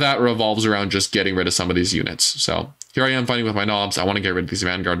little bit of that revolves around just getting rid of some of these units. So here I am fighting with my knobs. I want to get rid of these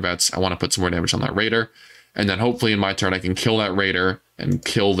Vanguard vets. I want to put some more damage on that Raider. And then hopefully in my turn, I can kill that Raider and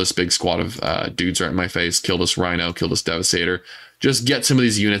kill this big squad of dudes right in my face. Kill this Rhino, kill this Devastator. Just get some of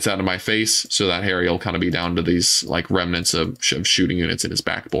these units out of my face so that Harry will kind of be down to these like remnants of shooting units in his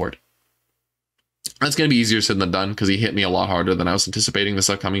backboard. That's going to be easier said than done because he hit me a lot harder than I was anticipating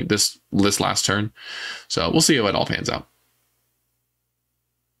this last turn. So we'll see how it all pans out.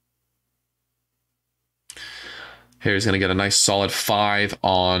 Harry's going to get a nice solid 5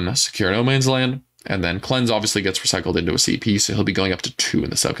 on Secure No Man's Land. And then Cleanse obviously gets recycled into a CP, so he'll be going up to 2 in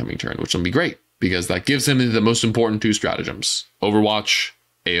this upcoming turn, which will be great because that gives him the most important 2 stratagems, Overwatch,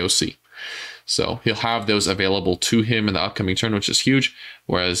 AOC. So he'll have those available to him in the upcoming turn, which is huge.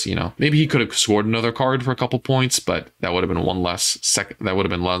 Whereas, maybe he could have scored another card for a couple points, but that would have been one less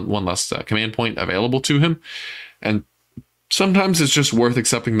command point available to him. And sometimes it's just worth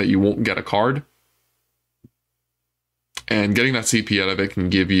accepting that you won't get a card. And getting that CP out of it can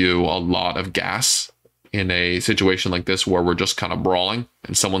give you a lot of gas in a situation like this where we're just kind of brawling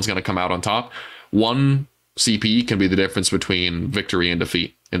and someone's going to come out on top. 1 CP can be the difference between victory and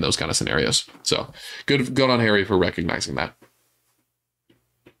defeat in those kind of scenarios. So good on Harry for recognizing that.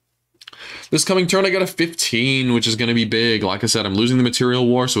 This coming turn, I got a 15, which is going to be big. Like I said, I'm losing the material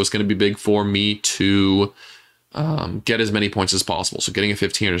war, so it's going to be big for me to get as many points as possible. So getting a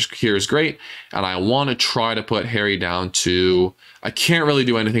 15 here is great. And I want to try to put Harry down to, I can't really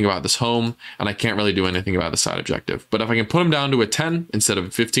do anything about this home, and I can't really do anything about the side objective. But if I can put him down to a 10 instead of a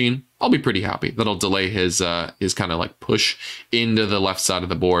 15, I'll be pretty happy. That'll delay his kind of like push into the left side of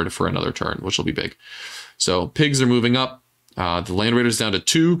the board for another turn, which will be big. So pigs are moving up. The Land Raider's down to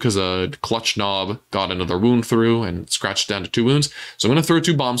 2 because a clutch knob got another wound through and scratched down to 2 wounds. So I'm going to throw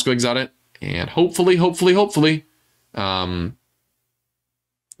 2 bomb squigs at it, and hopefully,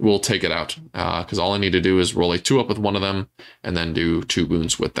 we'll take it out. Because all I need to do is roll a 2 up with one of them, and then do 2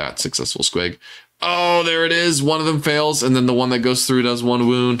 wounds with that successful squig. Oh, there it is. One of them fails, and then the one that goes through does 1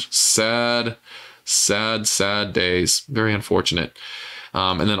 wound. Sad, sad, sad days. Very unfortunate.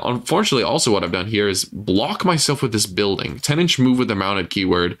 And then unfortunately also what I've done here is block myself with this building. 10-inch move with the mounted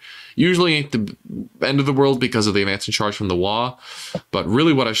keyword. Usually ain't the end of the world because of the advancing charge from the wall. But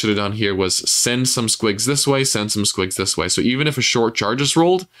really what I should have done here was send some squigs this way, send some squigs this way. So even if a short charge is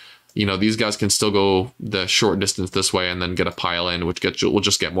rolled, you know, these guys can still go the short distance this way and then get a pile in, which will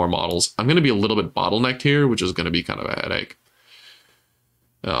just get more models. I'm going to be a little bit bottlenecked here, which is going to be kind of a headache.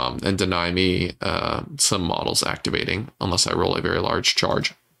 And deny me some models activating unless I roll a very large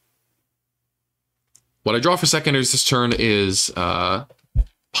charge. What I draw for secondaries this turn is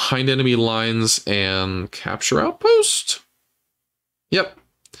behind enemy lines and capture outpost. Yep.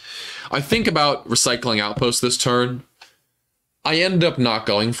 I think about recycling outpost this turn. I ended up not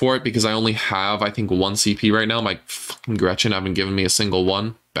going for it because I only have, I think, 1 CP right now. My fucking Gretchen haven't given me a single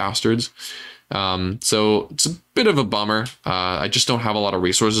one. Bastards. So it's a bit of a bummer. I just don't have a lot of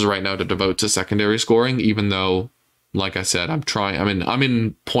resources right now to devote to secondary scoring, even though, like I said, I'm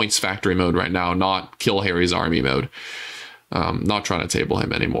in points factory mode right now, not kill Harry's army mode. Not trying to table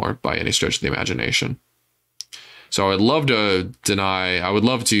him anymore by any stretch of the imagination. So I would love to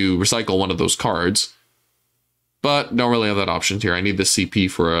recycle one of those cards, but don't really have that option here. I need the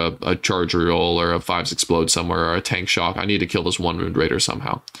CP for a charge roll or a 5s explode somewhere or a tank shock. I need to kill this 1 wound raider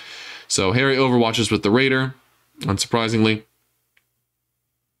somehow. So Harry overwatches with the raider, unsurprisingly.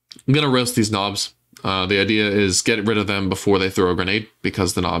 I'm going to roast these knobs. The idea is get rid of them before they throw a grenade,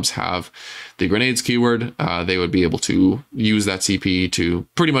 because the knobs have the grenades keyword. They would be able to use that CP to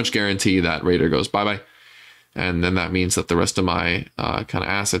pretty much guarantee that raider goes bye-bye. And then that means that the rest of my kind of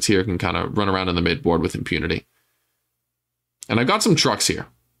assets here can kind of run around in the mid-board with impunity. And I've got some trucks here.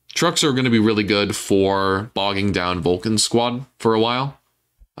 Trucks are going to be really good for bogging down Vulkan's squad for a while.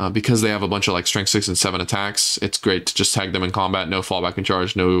 Because they have a bunch of like strength 6 and 7 attacks, it's great to just tag them in combat. No fallback and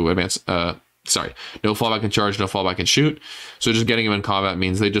charge, no advance. No fallback and charge, no fallback and shoot. So just getting them in combat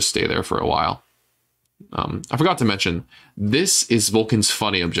means they just stay there for a while. I forgot to mention, this is Vulkan's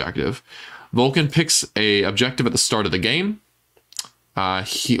funny objective. Vulkan picks a objective at the start of the game.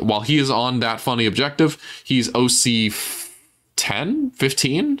 While he is on that funny objective, he's OC 10,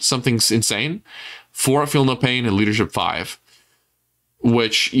 15, something insane. 4 Feel No Pain and Leadership 5.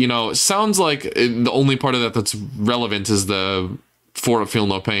 Which, you know, sounds like the only part of that that's relevant is the 4 Feel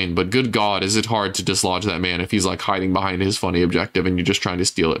No Pain, but good God, is it hard to dislodge that man if he's like hiding behind his funny objective and you're just trying to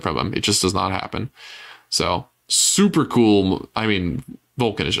steal it from him. It just does not happen. So super cool. I mean,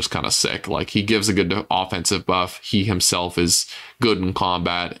 Vulkan is just kind of sick. Like, he gives a good offensive buff. He himself is good in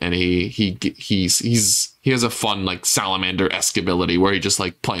combat, and he has a fun like Salamander-esque ability where he just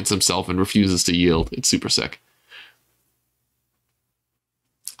like plants himself and refuses to yield. It's super sick.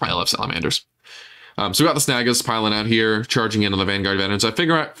 I love Salamanders. So we got the Snagas piling out here, charging in on the Vanguard veterans. I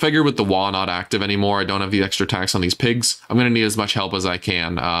figure with the Wah not active anymore, I don't have the extra attacks on these pigs. I'm going to need as much help as I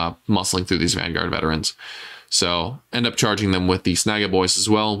can muscling through these Vanguard veterans. So end up charging them with the Snaga boys as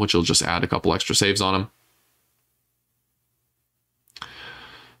well, which will just add a couple extra saves on them.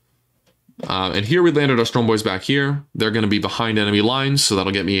 And here we landed our Storm Boys back here. They're going to be behind enemy lines, so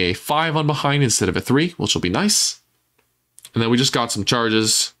that'll get me a 5 on behind instead of a 3, which will be nice. And then we just got some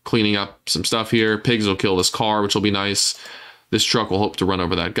charges, cleaning up some stuff here. Pigs will kill this car, which will be nice. This truck will hope to run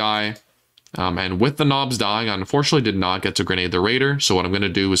over that guy. And with the knobs dying, I unfortunately did not get to grenade the raider. So what I'm going to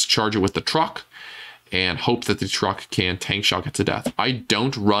do is charge it with the truck and hope that the truck can tank shock it to death. I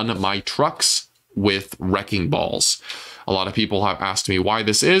don't run my trucks with wrecking balls. A lot of people have asked me why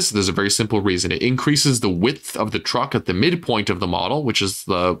this is. There's a very simple reason. It increases the width of the truck at the midpoint of the model, which is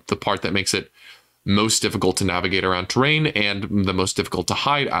the part that makes it most difficult to navigate around terrain and the most difficult to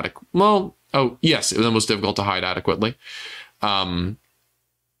hide the most difficult to hide adequately.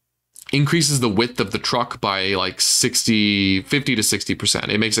 Increases the width of the truck by like 50 to 60%.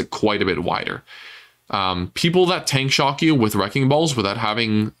 It makes it quite a bit wider. People that tank shock you with wrecking balls without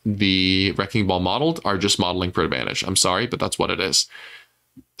having the wrecking ball modeled are just modeling for advantage. I'm sorry, but that's what it is.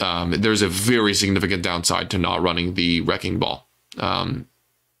 There's a very significant downside to not running the wrecking ball.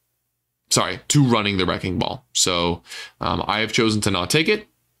 To running the wrecking ball. So I have chosen to not take it.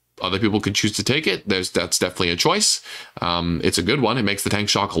 Other people could choose to take it. That's definitely a choice. It's a good one. It makes the tank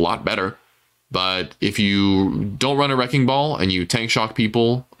shock a lot better. But if you don't run a wrecking ball and you tank shock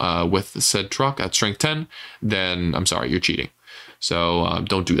people with the said truck at strength 10, then I'm sorry, you're cheating. So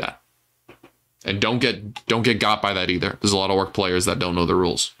don't do that. And don't get got by that either. There's a lot of orc players that don't know the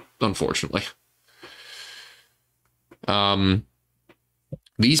rules, unfortunately.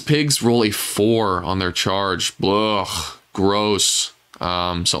 These pigs roll a 4 on their charge. Ugh, gross.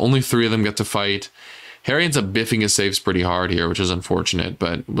 So only 3 of them get to fight. Harry ends up biffing his saves pretty hard here, which is unfortunate,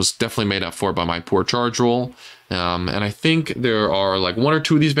 but was definitely made up for by my poor charge roll. And I think there are like 1 or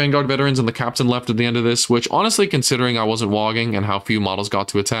 2 of these Vanguard veterans and the captain left at the end of this, which honestly, considering I wasn't wogging and how few models got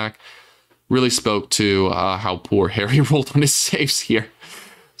to attack, really spoke to how poor Harry rolled on his saves here.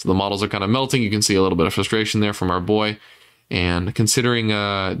 So the models are kind of melting. You can see a little bit of frustration there from our boy. And considering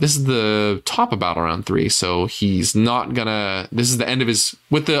this is the top of battle round 3, so he's not gonna, this is the end of his,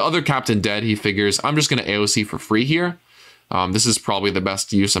 with the other captain dead, he figures, I'm just gonna AOC for free here. This is probably the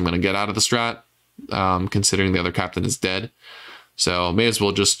best use I'm gonna get out of the strat, considering the other captain is dead. So may as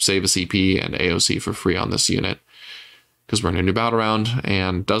well just save a CP and AOC for free on this unit, because we're in a new battle round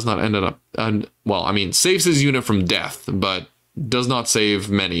and does not end up, well, I mean, saves his unit from death, but does not save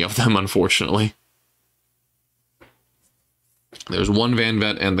many of them, unfortunately. There's 1 Van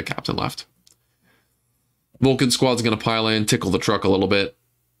Vet and the captain left. Vulkan squad's going to pile in, tickle the truck a little bit.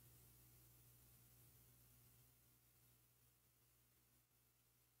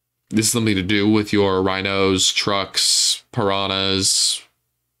 This is something to do with your rhinos, trucks, piranhas,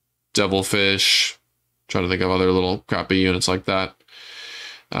 devilfish. Trying to think of other little crappy units like that.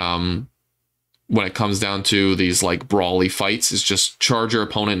 When it comes down to these like brawly fights, is just charge your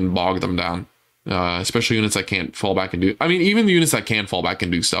opponent and bog them down. Especially units that can't fall back and do, I mean, even the units that can fall back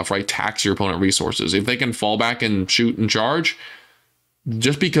and do stuff, right? Tax your opponent resources. If they can fall back and shoot and charge,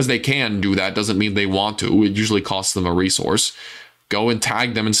 just because they can do that doesn't mean they want to. It usually costs them a resource. Go and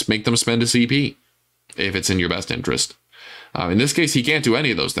tag them and make them spend a CP if it's in your best interest. In this case, he can't do any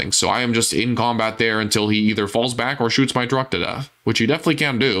of those things. So I am just in combat there until he either falls back or shoots my truck to death, which he definitely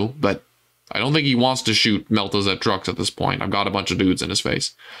can do, but I don't think he wants to shoot Meltas at trucks at this point. I've got a bunch of dudes in his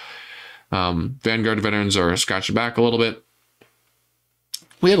face. Vanguard veterans are scratched back a little bit.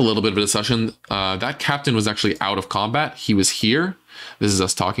 We had a little bit of a discussion. That captain was actually out of combat. He was here. This is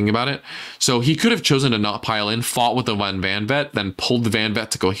us talking about it. So he could have chosen to not pile in, fought with the 1 Van Vet, then pulled the Van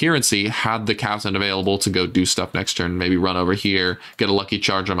Vet to coherency, had the captain available to go do stuff next turn, maybe run over here, get a lucky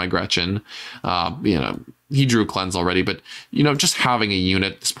charge on my Gretchen. You know, he drew cleanse already, but, you know, just having a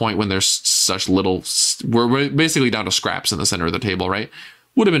unit at this point when there's such little, we're basically down to scraps in the center of the table, right?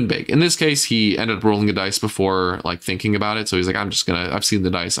 Would have been big. In this case, he ended up rolling a dice before like thinking about it. So he's like, I've seen the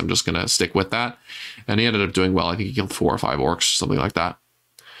dice. I'm just going to stick with that. And he ended up doing well. I think he killed 4 or 5 orcs, something like that.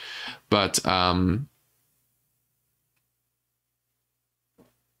 But,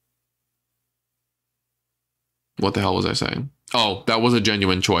 what the hell was I saying? Oh, that was a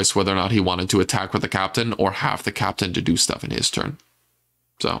genuine choice, whether or not he wanted to attack with the captain or have the captain to do stuff in his turn.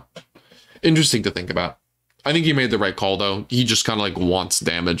 So interesting to think about. I think he made the right call, though. He just kind of like wants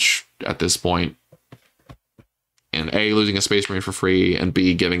damage at this point. And A, losing a Space Marine for free, and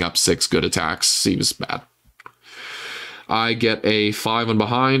B, giving up 6 good attacks seems bad. I get a 5 on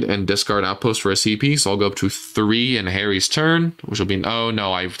behind and discard outpost for a CP, so I'll go up to 3 in Harry's turn, which will be, oh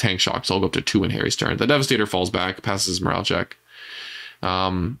no, I have tank shock, so I'll go up to 2 in Harry's turn. The Devastator falls back, passes his morale check.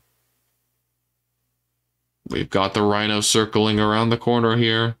 We've got the Rhino circling around the corner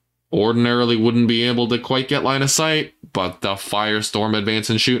here. Ordinarily wouldn't be able to quite get line of sight, but the Firestorm advance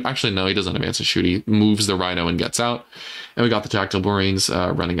and shoot. Actually, no, he doesn't advance and shoot. He moves the Rhino and gets out. And we got the Tactical Marines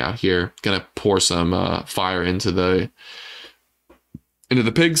running out here. Gonna pour some fire into the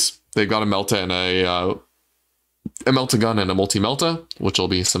pigs. They've got a Melta and a Melta gun and a multi-Melta, which will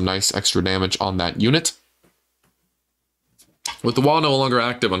be some nice extra damage on that unit. With the wall no longer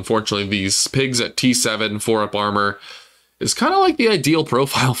active, unfortunately, these pigs at T7, 4-up armor, is kind of like the ideal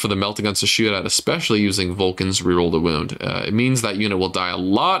profile for the Melta guns to shoot at, especially using Vulkan's reroll the wound. It means that unit will die a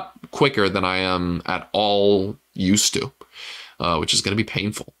lot quicker than I am at all used to, which is going to be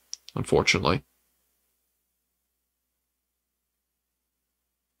painful, unfortunately.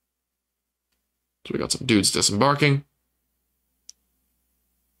 So we got some dudes disembarking.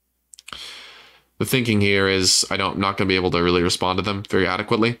 The thinking here is I'm not going to be able to really respond to them very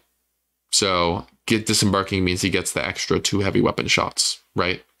adequately. So get disembarking means he gets the extra 2 heavy weapon shots,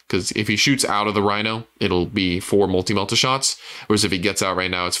 right? Because if he shoots out of the Rhino, it'll be 4 multi-Melta shots. Whereas if he gets out right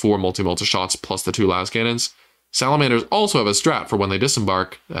now, it's 4 multi-Melta shots plus the 2 las cannons. Salamanders also have a strat for when they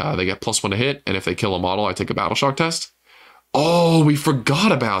disembark. They get +1 to hit, and if they kill a model, I take a battle shock test. Oh, we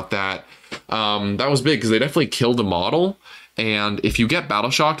forgot about that. That was big because they definitely killed a model. And if you get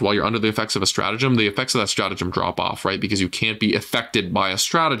battle shocked while you're under the effects of a stratagem, the effects of that stratagem drop off, right? Because you can't be affected by a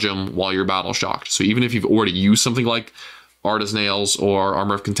stratagem while you're battle shocked. So even if you've already used something like Arda's Nails or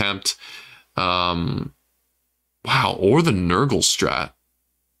Armor of Contempt, wow, or the Nurgle strat.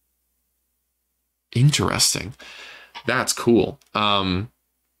 Interesting. That's cool. Then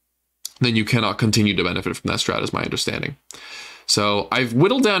you cannot continue to benefit from that strat, is my understanding. So I've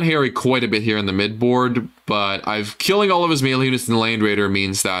whittled down Harry quite a bit here in the mid board, but killing all of his melee units in the Land Raider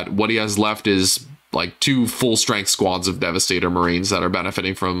means that what he has left is like 2 full strength squads of Devastator Marines that are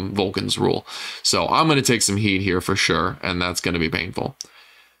benefiting from Vulkan's rule. So I'm going to take some heat here for sure, and that's going to be painful.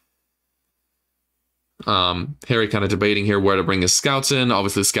 Harry kind of debating here where to bring his scouts in.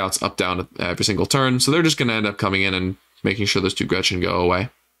 Obviously, the scouts up, down every single turn, so they're just going to end up coming in and making sure those 2 Gretchen go away.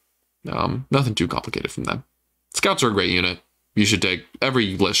 Nothing too complicated from them. Scouts are a great unit. You should take,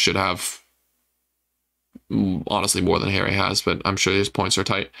 every list should have, honestly, more than Harry has, but I'm sure his points are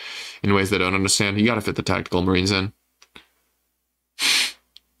tight in ways they don't understand. You got to fit the tactical Marines in.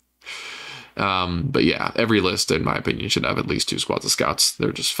 But yeah, every list, in my opinion, should have at least 2 squads of scouts.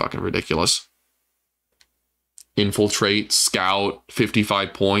 They're just fucking ridiculous. Infiltrate, scout,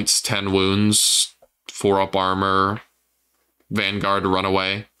 55 points, 10 wounds, 4 up armor, Vanguard to run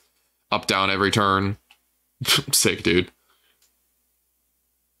away, up down every turn. Sick, dude.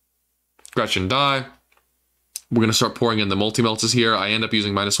 Gretchen die. We're going to start pouring in the multi-melts here. I end up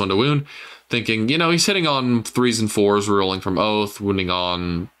using -1 to wound, thinking, you know, he's hitting on 3s and 4s, rerolling from Oath, wounding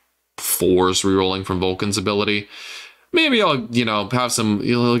on 4s, rerolling from Vulkan's ability. Maybe I'll, you know, have some,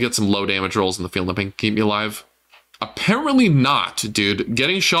 he'll get some low damage rolls in the field and keep me alive. Apparently not, dude.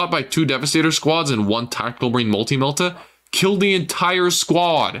 Getting shot by 2 Devastator squads and 1 Tactical Marine multi-melta killed the entire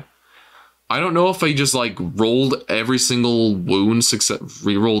squad. I don't know if I just like rolled every single wound,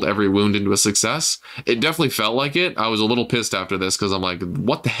 re-rolled every wound into a success. It definitely felt like it. I was a little pissed after this because I'm like,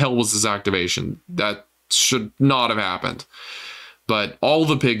 what the hell was this activation? That should not have happened. But all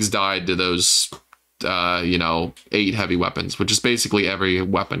the pigs died to those, you know, 8 heavy weapons, which is basically every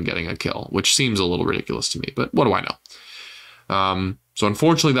weapon getting a kill, which seems a little ridiculous to me, but what do I know? So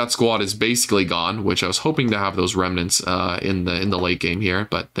unfortunately, that squad is basically gone, which I was hoping to have those remnants in the late game here,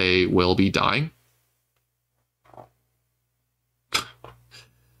 but they will be dying.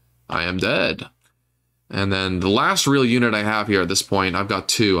 I am dead. And then the last real unit I have here at this point, I've got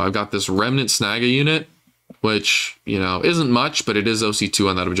 2. I've got this Remnant Snaga unit, which, you know, isn't much, but it is OC2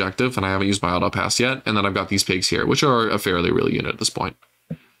 on that objective, and I haven't used my auto pass yet. And then I've got these pigs here, which are a fairly real unit at this point.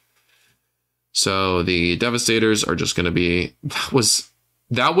 So the Devastators are just going to be,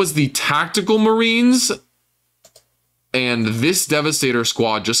 that was the Tactical Marines, and this Devastator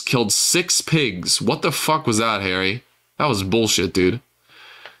squad just killed 6 pigs. What the fuck was that, Harry? That was bullshit, dude.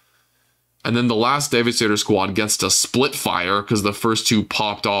 And then the last Devastator squad gets to split fire because the first 2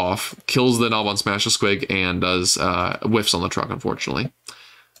 popped off, kills the Knob on Smash a Squig, and does whiffs on the truck, unfortunately.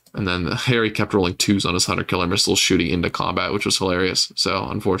 And then Harry kept rolling 2s on his Hunter Killer missiles shooting into combat, which was hilarious. So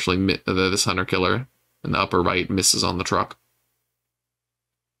unfortunately, this Hunter Killer in the upper right misses on the truck.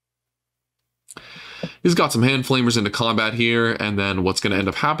 He's got some hand flamers into combat here, and then what's going to end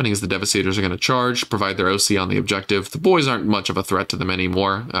up happening is the Devastators are going to charge, provide their OC on the objective. The boys aren't much of a threat to them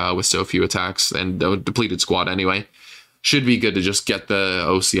anymore with so few attacks and a depleted squad anyway. Should be good to just get the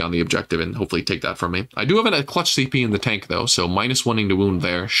OC on the objective and hopefully take that from me. I do have a clutch CP in the tank though, so -1 to wound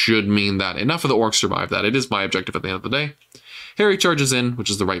there should mean that enough of the Orcs survive that. It is my objective at the end of the day. Harry charges in,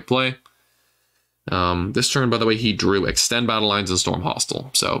 which is the right play. This turn, by the way, he drew Extend Battle Lines and Storm Hostile.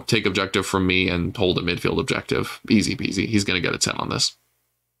 So take objective from me and hold a midfield objective. Easy peasy. He's going to get a 10 on this.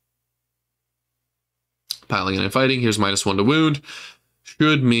 Piling in and fighting. Here's -1 to wound.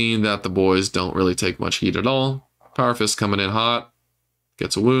 Should mean that the boys don't really take much heat at all. Power Fist coming in hot.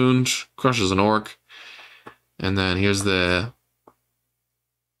 Gets a wound. Crushes an Orc. And then here's the...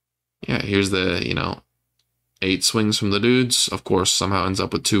 Yeah, here's the, you know, 8 swings from the dudes. Of course, somehow ends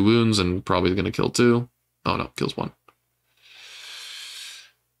up with 2 wounds and probably going to kill 2. Oh, no, kills 1.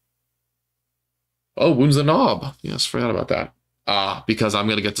 Oh, wounds the Knob. Yes, forgot about that. Because I'm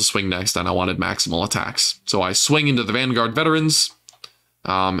going to get to swing next and I wanted maximal attacks. So I swing into the Vanguard Veterans.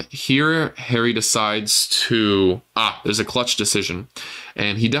 Here, Harry decides to... there's a clutch decision.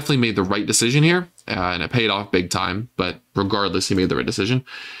 And he definitely made the right decision here. And it paid off big time. But regardless, he made the right decision.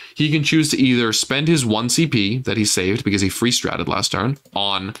 He can choose to either spend his 1 CP that he saved because he free stratted last turn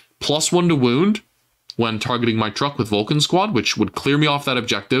on +1 to wound when targeting my truck with Vulkan squad, which would clear me off that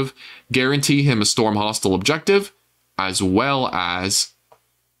objective, guarantee him a Storm Hostile objective, as well as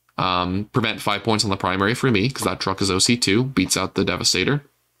prevent 5 points on the primary for me, because that truck is OC2, beats out the Devastator.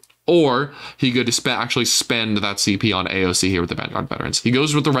 Or he could actually spend that CP on AOC here with the Vanguard Veterans. He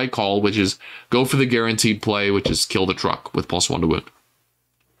goes with the right call, which is go for the guaranteed play, which is kill the truck with +1 to wound.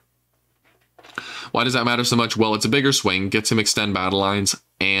 Why does that matter so much? Well, it's a bigger swing, gets him extend battle lines,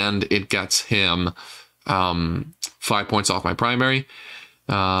 and it gets him 5 points off my primary.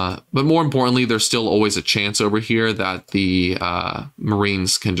 But more importantly, there's still always a chance over here that the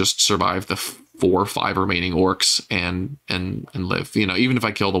Marines can just survive the 4 or 5 remaining Orks and live. You know, even if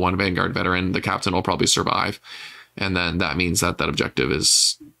I kill the 1 Vanguard veteran, the captain will probably survive. And then that means that that objective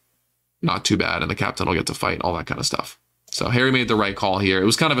is not too bad, and the captain will get to fight, all that kind of stuff. So Harry made the right call here. It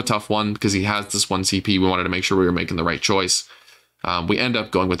was kind of a tough one because he has this 1 CP. We wanted to make sure we were making the right choice. We end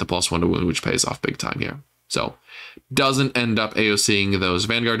up going with the +1 to wound, which pays off big time here. So doesn't end up AOCing those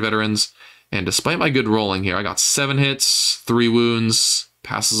Vanguard veterans. And despite my good rolling here, I got 7 hits, 3 wounds,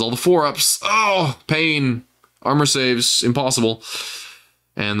 passes all the 4-ups. Oh, pain. Armor saves, impossible.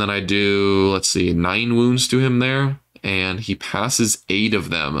 And then I do, let's see, 9 wounds to him there. And he passes 8 of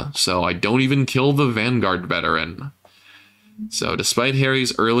them. So I don't even kill the Vanguard veteran. So despite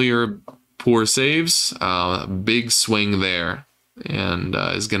Harry's earlier poor saves, big swing there. And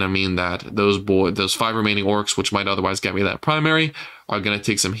is going to mean that those 5 remaining Orks, which might otherwise get me that primary, are going to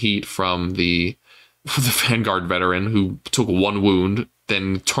take some heat from the Vanguard veteran who took 1 wound,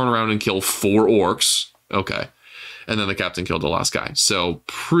 then turn around and kill 4 Orks. Okay. And then the captain killed the last guy. So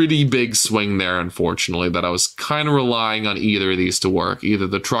pretty big swing there, unfortunately, that I was kind of relying on either of these to work. Either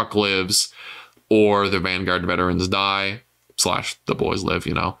the truck lives or the Vanguard veterans die, / the boys live,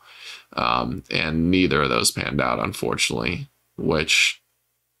 you know. And neither of those panned out, unfortunately. Which,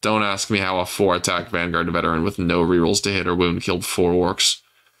 don't ask me how a 4-attack Vanguard veteran with no rerolls to hit or wound killed 4 Orks.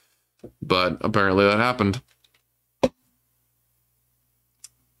 But apparently that happened.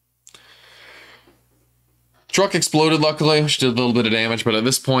 Truck exploded, luckily, which did a little bit of damage, but at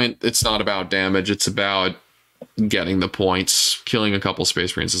this point, it's not about damage. It's about getting the points. Killing a couple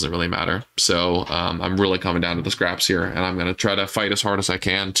Space Marines doesn't really matter. So I'm really coming down to the scraps here, and I'm going to try to fight as hard as I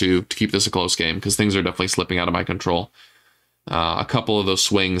can to keep this a close game, because things are definitely slipping out of my control. A couple of those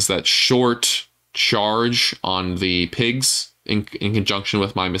swings, that short charge on the pigs in conjunction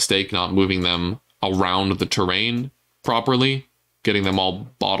with my mistake not moving them around the terrain properly, getting them all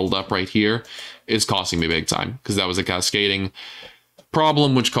bottled up right here, is costing me big time, because that was a cascading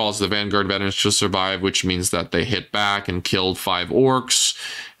problem which caused the Vanguard veterans to survive, which means that they hit back and killed 5 Orks,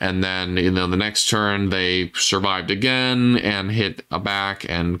 and then the next turn they survived again and hit back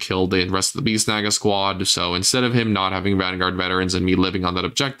and killed the rest of the Beast Naga squad. So instead of him not having Vanguard veterans and me living on that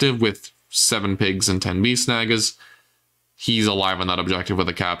objective with 7 pigs and 10 Beast Nagas, he's alive on that objective with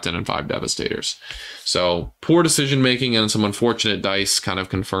a captain and 5 Devastators. So poor decision making and some unfortunate dice kind of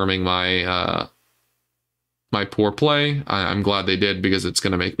confirming my my poor play. I'm glad they did, because it's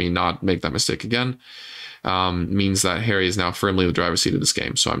going to make me not make that mistake again. Means that Harry is now firmly the driver's seat of this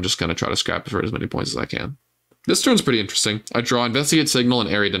game. So I'm just going to try to scrap for as many points as I can. This turn's pretty interesting. I draw Investigate, Signal, and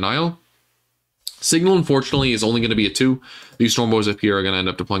Area Denial. Signal, unfortunately, is only going to be a 2. These Stormboys up here are going to end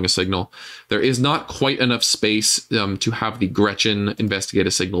up deploying a Signal. There is not quite enough space to have the Gretchen investigate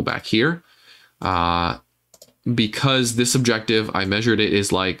a Signal back here. Because this objective, I measured it,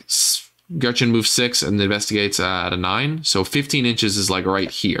 is like Gretchen moves 6 and investigates at a 9. So 15 inches is like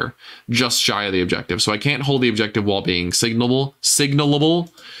right here, just shy of the objective. So I can't hold the objective while being signalable.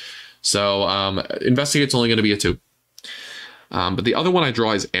 So investigate's only going to be a 2. But the other one I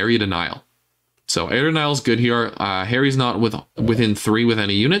draw is Area Denial. So Area Denial is good here. Harry's not within 3 with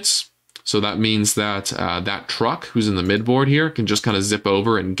any units. So that means that that truck who's in the midboard here can just kind of zip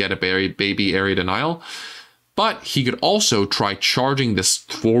over and get a baby Area Denial. But he could also try charging this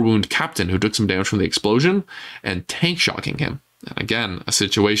 4-wound captain who took some damage from the explosion and tank shocking him. And again, a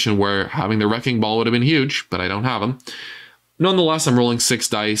situation where having the Wrecking Ball would have been huge, but I don't have him. Nonetheless, I'm rolling 6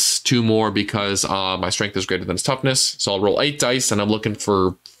 dice, 2 more because my strength is greater than his toughness. So I'll roll 8 dice, and I'm looking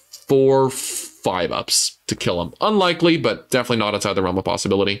for 4 5-ups to kill him. Unlikely, but definitely not outside the realm of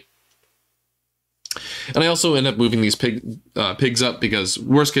possibility. And I also end up moving these pigs up because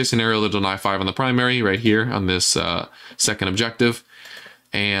worst case scenario, they'll deny 5 on the primary right here on this second objective.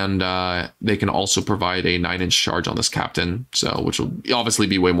 And they can also provide a 9-inch charge on this captain, so which will obviously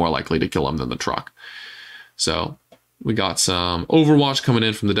be way more likely to kill him than the truck. So we got some Overwatch coming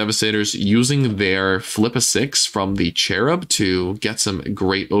in from the Devastators, using their flip a 6 from the Cherub to get some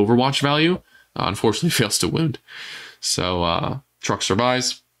great Overwatch value. Unfortunately, fails to wound. So truck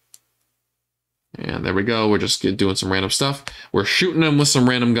survives. And there we go. We're just doing some random stuff. We're shooting him with some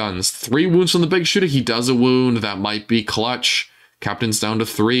random guns. 3 wounds from the big shooter. He does a wound. That might be clutch. Captain's down to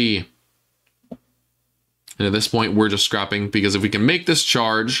 3. And at this point, we're just scrapping, because if we can make this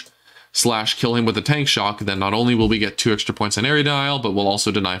charge / kill him with a tank shock, then not only will we get 2 extra points on area denial, but we'll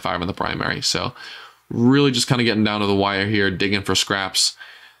also deny 5 in the primary. So really just kind of getting down to the wire here, digging for scraps,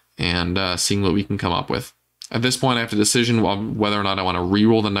 and seeing what we can come up with. At this point, I have to decision whether or not I want to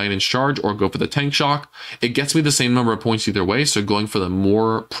reroll the 9-inch charge or go for the tank shock. It gets me the same number of points either way, so going for the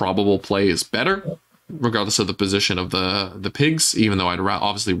more probable play is better, regardless of the position of the pigs, even though I'd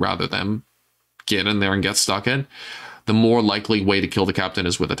obviously rather them get in there and get stuck in. The more likely way to kill the captain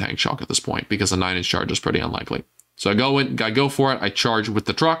is with a tank shock at this point, because a 9-inch charge is pretty unlikely. So I go for it, I charge with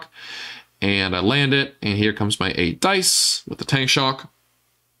the truck, and I land it, and here comes my 8 dice with the tank shock.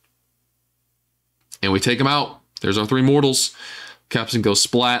 And we take him out. There's our 3 mortals. Captain goes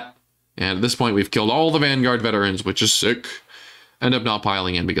splat. And at this point, we've killed all the Vanguard veterans, which is sick. End up not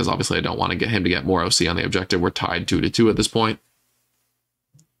piling in, because obviously I don't want to get him to get more OC on the objective. We're tied 2-2 at this point.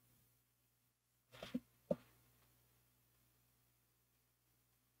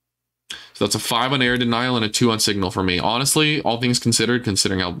 So that's a 5 on air denial and a 2 on signal for me. Honestly, all things considered,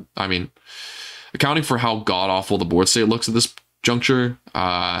 considering how, I mean, accounting for how god-awful the board state looks at this juncture,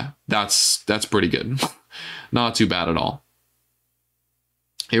 that's pretty good. Not too bad at all.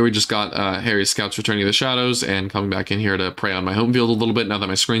 Here we just got Harry's scouts returning to the shadows and coming back in here to prey on my home field a little bit now that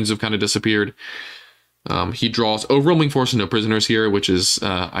my screens have kind of disappeared. He draws overwhelming force and no prisoners here, which is,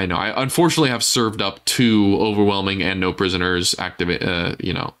 I know, I unfortunately have served up 2 overwhelming and no prisoners activate,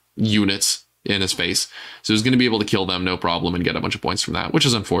 units in his face. So he's going to be able to kill them no problem and get a bunch of points from that, which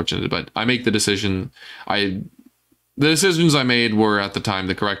is unfortunate, but I make the decision. The decisions I made were at the time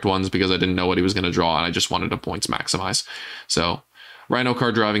the correct ones, because I didn't know what he was going to draw and I just wanted to points maximize. So Rhino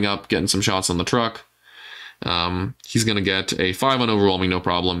card driving up, getting some shots on the truck. He's going to get a 5 on overwhelming, no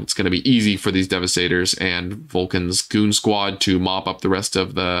problem. It's going to be easy for these Devastators and Vulkan's goon squad to mop up the rest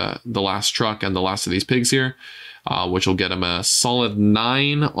of the last truck and the last of these pigs here, which will get him a solid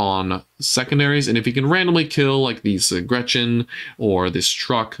 9 on secondaries. And if he can randomly kill like these Gretchen or this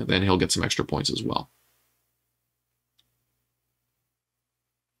truck, then he'll get some extra points as well.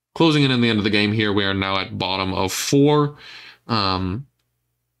 Closing in the end of the game here, we are now at bottom of 4.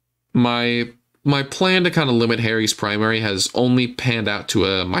 My plan to kind of limit Harry's primary has only panned out to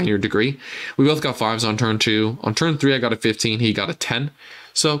a minor degree. We both got 5s on turn 2. On turn 3, I got a 15. He got a 10.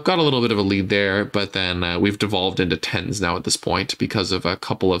 So got a little bit of a lead there, but then we've devolved into 10s now at this point because of a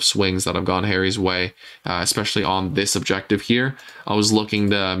couple of swings that have gone Harry's way, especially on this objective here. I was looking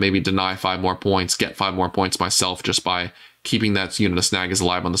to maybe deny 5 more points, get 5 more points myself just by keeping that unit of snag is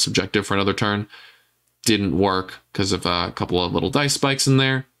alive on this objective for another turn. Didn't work because of a couple of little dice spikes in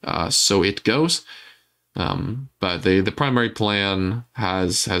there, so it goes. But the primary plan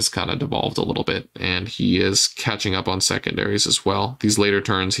has kind of devolved a little bit, and he is catching up on secondaries as well. These later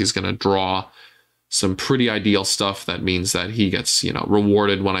turns, he's going to draw some pretty ideal stuff. That means that he gets,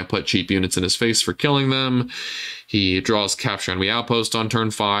 rewarded when I put cheap units in his face for killing them. He draws Capture Enemy Outpost on turn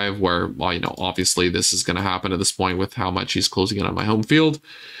 5, where, well, obviously this is going to happen at this point with how much he's closing in on my home field.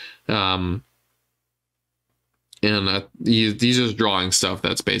 And he's just drawing stuff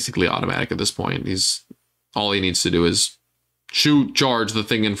that's basically automatic at this point. All he needs to do is shoot, charge the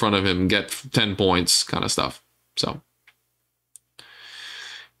thing in front of him, get 10 points kind of stuff. So,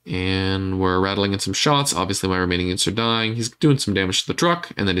 and we're rattling in some shots. Obviously, my remaining units are dying. He's doing some damage to the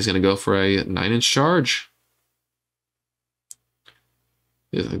truck, and then he's going to go for a 9-inch charge.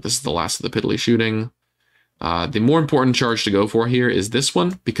 I think this is the last of the piddly shooting. The more important charge to go for here is this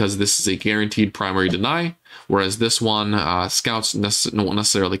one, because this is a guaranteed primary deny, whereas this one, scouts won't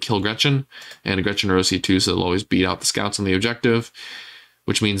necessarily kill Gretchen, and Gretchen are OC2, so they'll always beat out the scouts on the objective,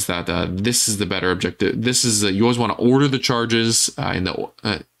 which means that this is the better objective. This is, you always want to order the charges,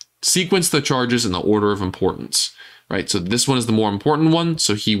 sequence the charges in the order of importance, right? So this one is the more important one,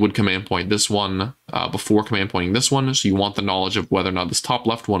 so he would command point this one before command pointing this one, so you want the knowledge of whether or not this top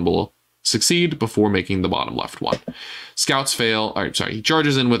left one will succeed before making the bottom left one. Scouts fail, he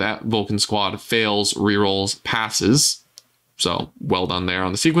charges in with Vulkan squad, fails, rerolls, passes. So well done there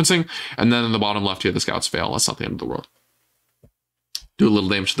on the sequencing. And then in the bottom left here, the scouts fail. That's not the end of the world. Do a little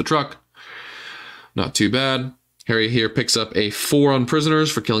damage to the truck. Not too bad. Harry here picks up a 4 on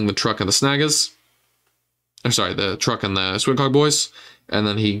prisoners for killing the truck and the snaggas. The truck and the Swidcog boys. And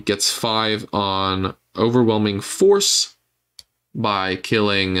then he gets 5 on overwhelming force by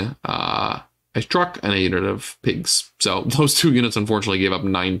killing a truck and a unit of pigs. So those 2 units unfortunately gave up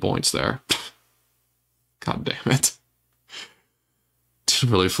 9 points there. God damn it.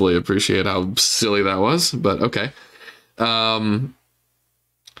 Didn't really fully appreciate how silly that was, but okay.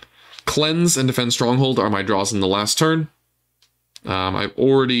 Cleanse and Defend Stronghold are my draws in the last turn. I've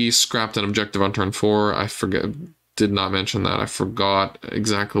already scrapped an objective on turn 4. Did not mention that. I forgot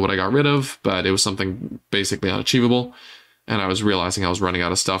exactly what I got rid of, but it was something basically unachievable. And I was realizing I was running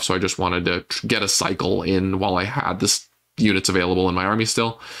out of stuff, so I just wanted to get a cycle in while I had this units available in my army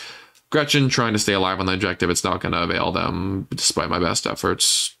still. Gretchen trying to stay alive on the objective. It's not going to avail them despite my best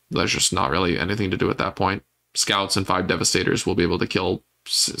efforts. There's just not really anything to do at that point. Scouts and 5 Devastators will be able to kill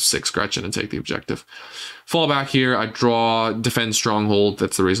 6 Gretchen and take the objective. Fall back here. I draw Defend Stronghold.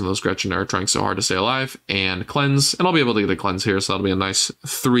 That's the reason those Gretchen are trying so hard to stay alive. And Cleanse. And I'll be able to get a Cleanse here, so that'll be a nice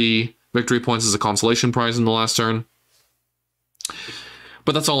 3 victory points as a consolation prize in the last turn.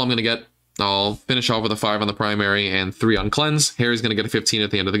 But that's all I'm going to get. I'll finish off with a 5 on the primary and 3 on Cleanse. Harry's going to get a 15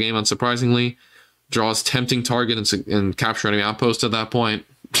 at the end of the game, unsurprisingly. Draws Tempting Target and capture enemy outpost at that point.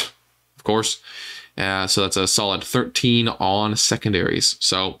 Of course. So that's a solid 13 on secondaries.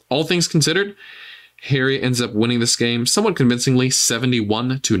 So all things considered, Harry ends up winning this game somewhat convincingly,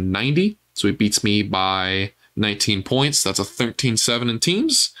 71-90. So he beats me by 19 points. That's a 13-7 in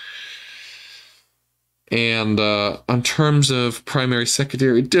teams. And on terms of primary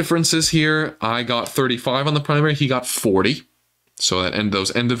secondary differences here, I got 35 on the primary. He got 40. So that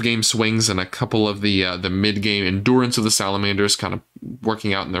those end of game swings and a couple of the mid game endurance of the Salamanders kind of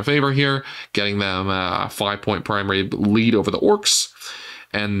working out in their favor here, getting them a 5-point primary lead over the Orks,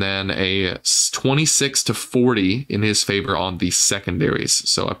 and then a 26-40 in his favor on the secondaries.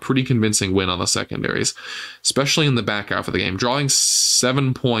 So a pretty convincing win on the secondaries, especially in the back half of the game, drawing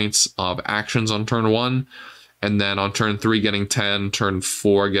 7 points of actions on turn 1. And then on turn 3 getting 10, turn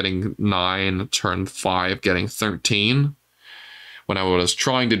 4 getting 9, turn 5 getting 13. When what I was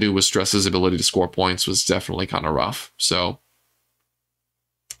trying to do was stress his ability to score points was definitely kind of rough. So,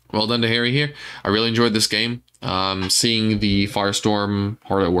 well done to Harry here. I really enjoyed this game. Seeing the Firestorm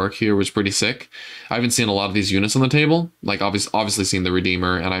hard at work here was pretty sick. I haven't seen a lot of these units on the table. Like, obviously seen the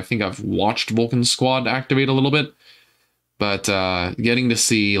Redeemer, and I think I've watched Vulkan's squad activate a little bit. But getting to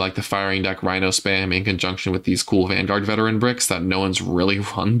see like the Firing Deck Rhino spam in conjunction with these cool Vanguard veteran bricks that no one's really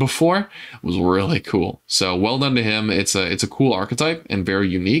run before was really cool. So well done to him. It's a cool archetype and very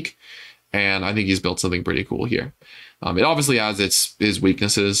unique, and I think he's built something pretty cool here. It obviously has his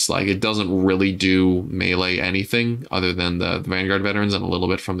weaknesses. Like, it doesn't really do melee anything other than the Vanguard veterans and a little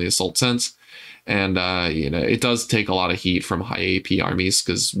bit from the assault sense. And, it does take a lot of heat from high AP armies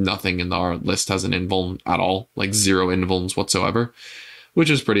because nothing in our list has an invuln at all, like 0 invulns whatsoever, which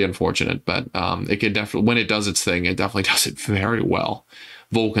is pretty unfortunate. But it could definitely, when it does its thing, it definitely does it very well.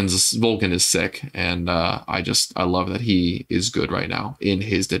 Vulkan is sick, and I love that he is good right now in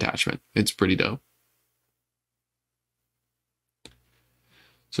his detachment. It's pretty dope.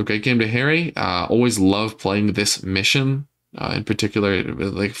 So great game to Harry. Always love playing this mission. In particular,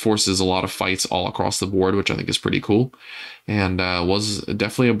 it forces a lot of fights all across the board, which I think is pretty cool. And was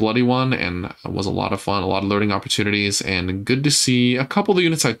definitely a bloody one, and was a lot of fun, a lot of learning opportunities, and good to see a couple of the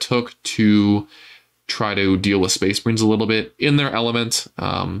units I took to try to deal with Space Marines a little bit in their element.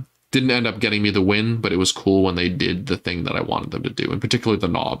 Didn't end up getting me the win, but it was cool when they did the thing that I wanted them to do, and particularly the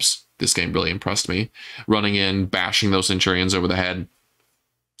knobs. This game really impressed me. Running in, bashing those Centurions over the head,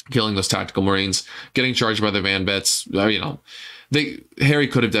 killing those tactical Marines, getting charged by the Van Bets. Harry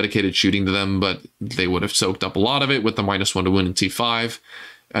could have dedicated shooting to them, but they would have soaked up a lot of it with the -1 to win in T5,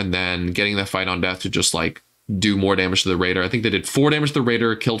 and then getting that fight on death to just like do more damage to the Raider. I think they did 4 damage to the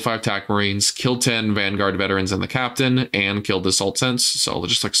Raider, killed 5 TAC Marines, killed 10 Vanguard veterans and the captain, and killed the Assault Sense. So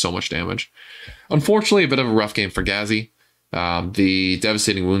just like so much damage. Unfortunately, a bit of a rough game for Ghazi. The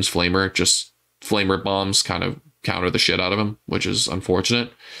Devastating Wounds Flamer bombs kind of counter the shit out of him, which is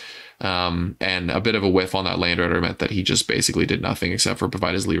unfortunate. And a bit of a whiff on that Land Raider meant that he just basically did nothing except for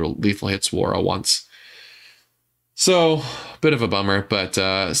provide his lethal hits Wara once. So, bit of a bummer, but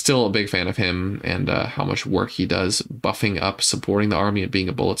still a big fan of him and how much work he does buffing up, supporting the army, and being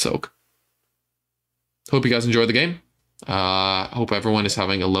a bullet soak. Hope you guys enjoyed the game. Hope everyone is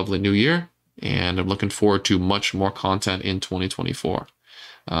having a lovely new year, and I'm looking forward to much more content in 2024.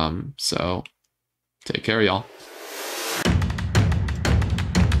 So, take care, y'all.